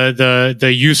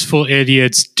the useful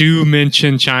idiots do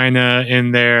mention China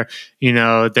in their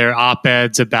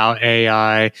op-eds about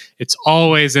AI, it's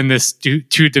always in this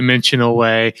two-dimensional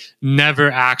way, never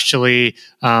actually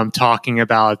talking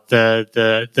about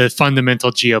the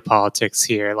fundamental geopolitics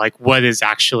here, like what is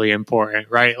actually important,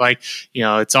 right? Like,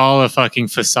 it's all a fucking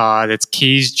facade. It's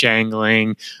keys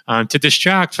jangling to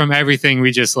distract from everything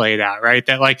we just laid out, right?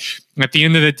 That, like, at the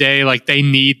end of the day, like, they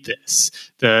need this.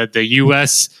 The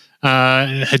U.S.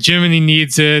 Hegemony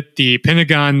needs it. The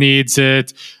Pentagon needs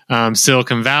it.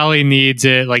 Silicon Valley needs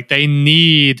it. Like, they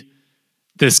need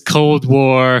this Cold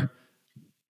War.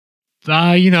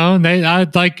 As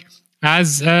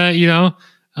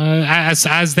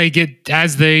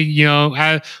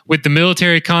with the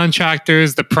military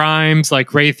contractors, the primes like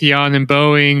Raytheon and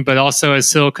Boeing, but also as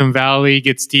Silicon Valley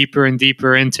gets deeper and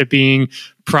deeper into being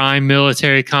prime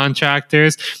military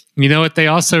contractors, what they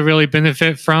also really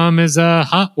benefit from is a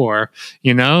hot war.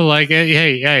 Like,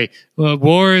 hey,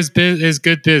 war is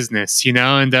good business.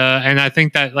 And I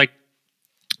think that, like,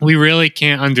 we really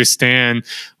can't understand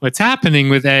what's happening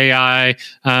with AI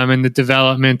and the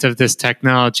development of this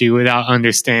technology without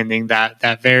understanding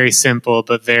that very simple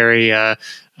but very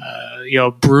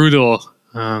brutal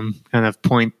kind of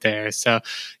point there. So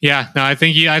yeah, no, I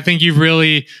think you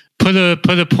really put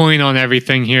a point on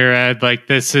everything here, Ed. Like,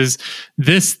 this is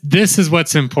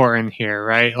what's important here,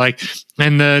 right? Like,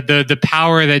 and the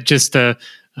power that just the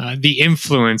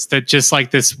influence that just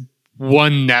like this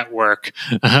one network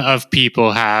of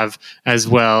people have as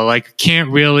well. Like,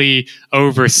 can't really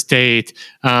overstate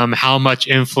how much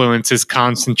influence is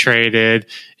concentrated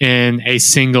in a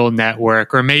single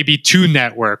network, or maybe two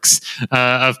networks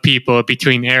of people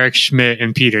between Eric Schmidt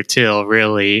and Peter Thiel.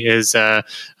 Really is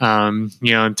in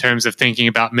terms of thinking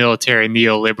about military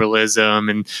neoliberalism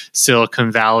and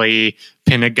Silicon Valley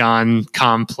Pentagon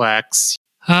complex.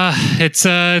 It's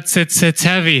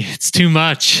heavy. It's too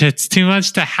much. It's too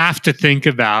much to have to think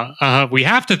about. We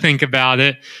have to think about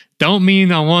it. Don't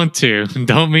mean I want to.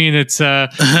 Don't mean it's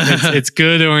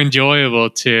good or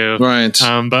enjoyable to. Right.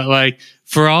 But like,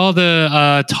 for all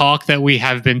the talk that we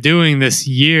have been doing this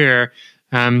year,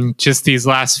 just these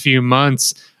last few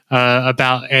months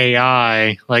about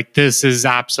AI, like, this is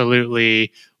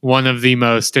absolutely one of the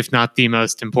most, if not the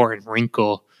most important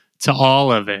wrinkle to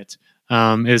all of it.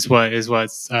 Is what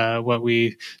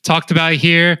we talked about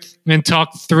here and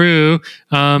talked through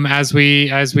as we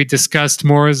discussed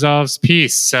Morozov's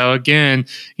piece. So again,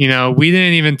 we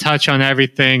didn't even touch on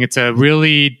everything. It's a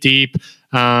really deep,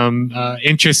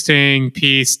 interesting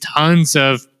piece. Tons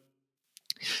of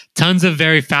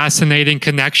very fascinating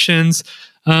connections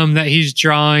that he's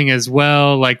drawing as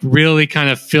well, like really kind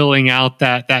of filling out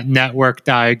that network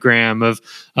diagram of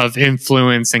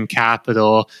influence and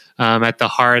capital at the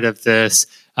heart of this.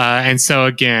 And so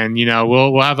again,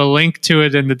 we'll have a link to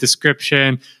it in the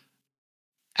description.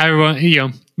 Everyone,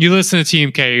 you listen to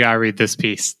TMK, you gotta read this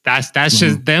piece. That's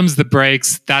just them's the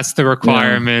breaks. That's the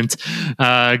requirement.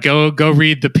 Yeah. Go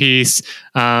read the piece.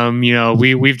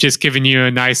 We've just given you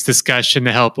a nice discussion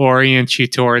to help orient you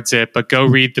towards it, but go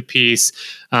read the piece.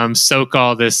 Soak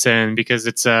all this in, because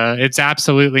it's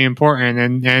absolutely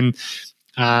important. And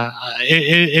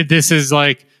this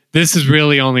is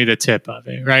really only the tip of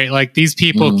it, right? Like, these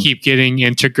people keep getting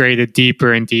integrated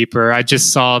deeper and deeper. I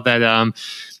just saw that.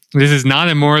 This is not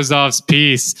in Morozov's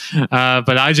piece,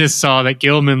 but I just saw that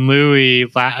Gilman Louie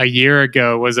a year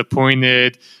ago was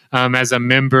appointed as a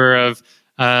member of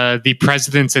the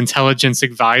President's Intelligence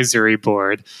Advisory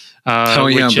Board.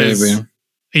 Baby.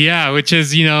 Yeah, which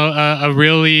is,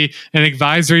 an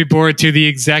advisory board to the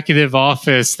executive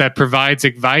office that provides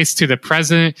advice to the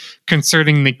president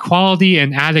concerning the quality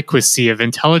and adequacy of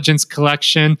intelligence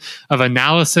collection, of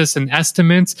analysis and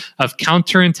estimates, of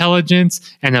counterintelligence,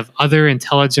 and of other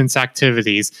intelligence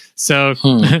activities. So,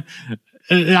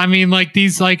 I mean,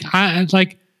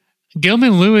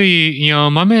 Gilman Louie,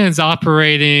 my man's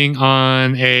operating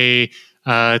on a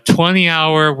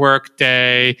 20-hour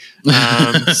workday,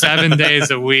 7 days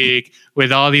a week,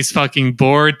 with all these fucking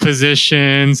board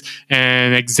positions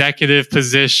and executive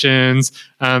positions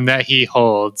that he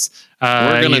holds.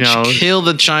 We're gonna kill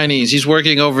the Chinese. He's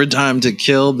working overtime to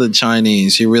kill the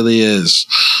Chinese. He really is.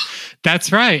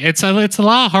 That's right. It's a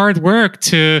lot of hard work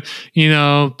to,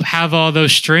 have all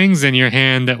those strings in your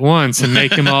hand at once and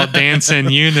make them all dance in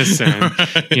unison, right.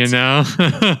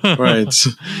 Right.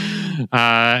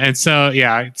 And so,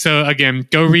 so again,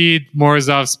 go read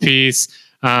Morozov's piece.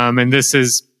 And this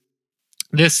is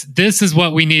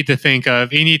what we need to think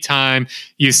of anytime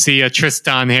you see a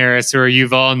Tristan Harris or a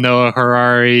Yuval Noah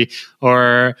Harari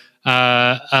or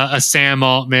a Sam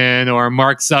Altman or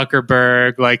Mark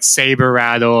Zuckerberg saber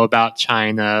rattle about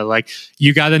China.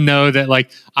 You got to know that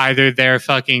either they're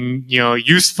fucking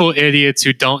useful idiots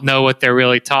who don't know what they're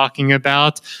really talking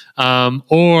about,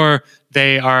 or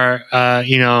they are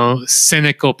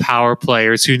cynical power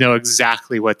players who know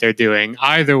exactly what they're doing.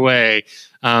 Either way,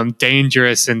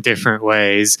 dangerous in different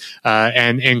ways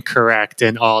and incorrect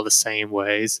in all the same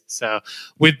ways. So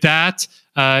with that,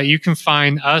 you can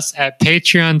find us at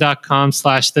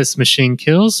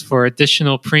patreon.com/thismachinekills for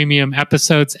additional premium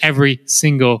episodes every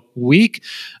single week.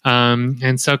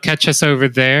 And so catch us over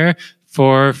there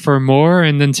for more.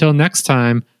 And until next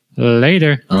time,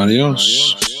 later.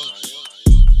 Adios.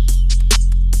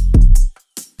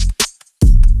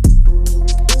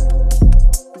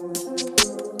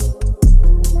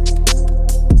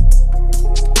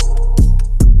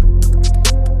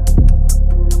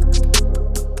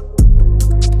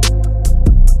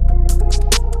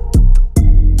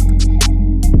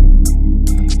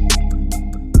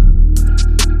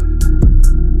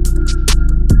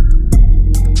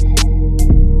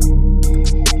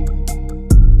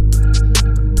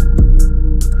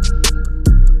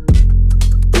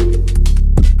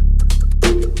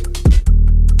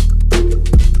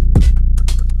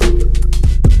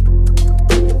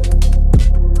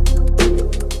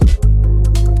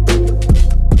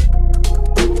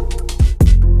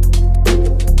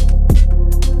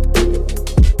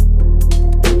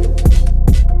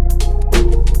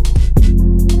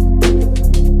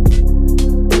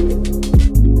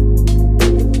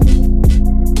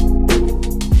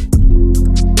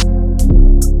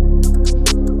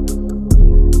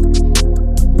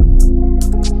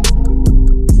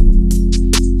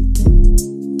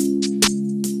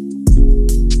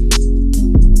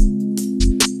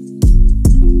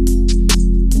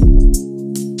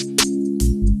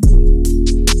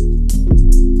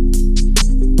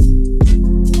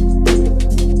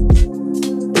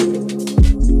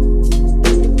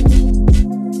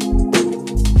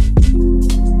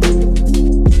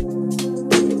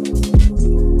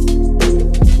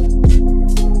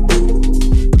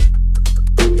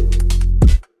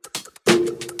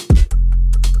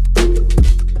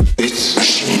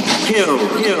 Kill.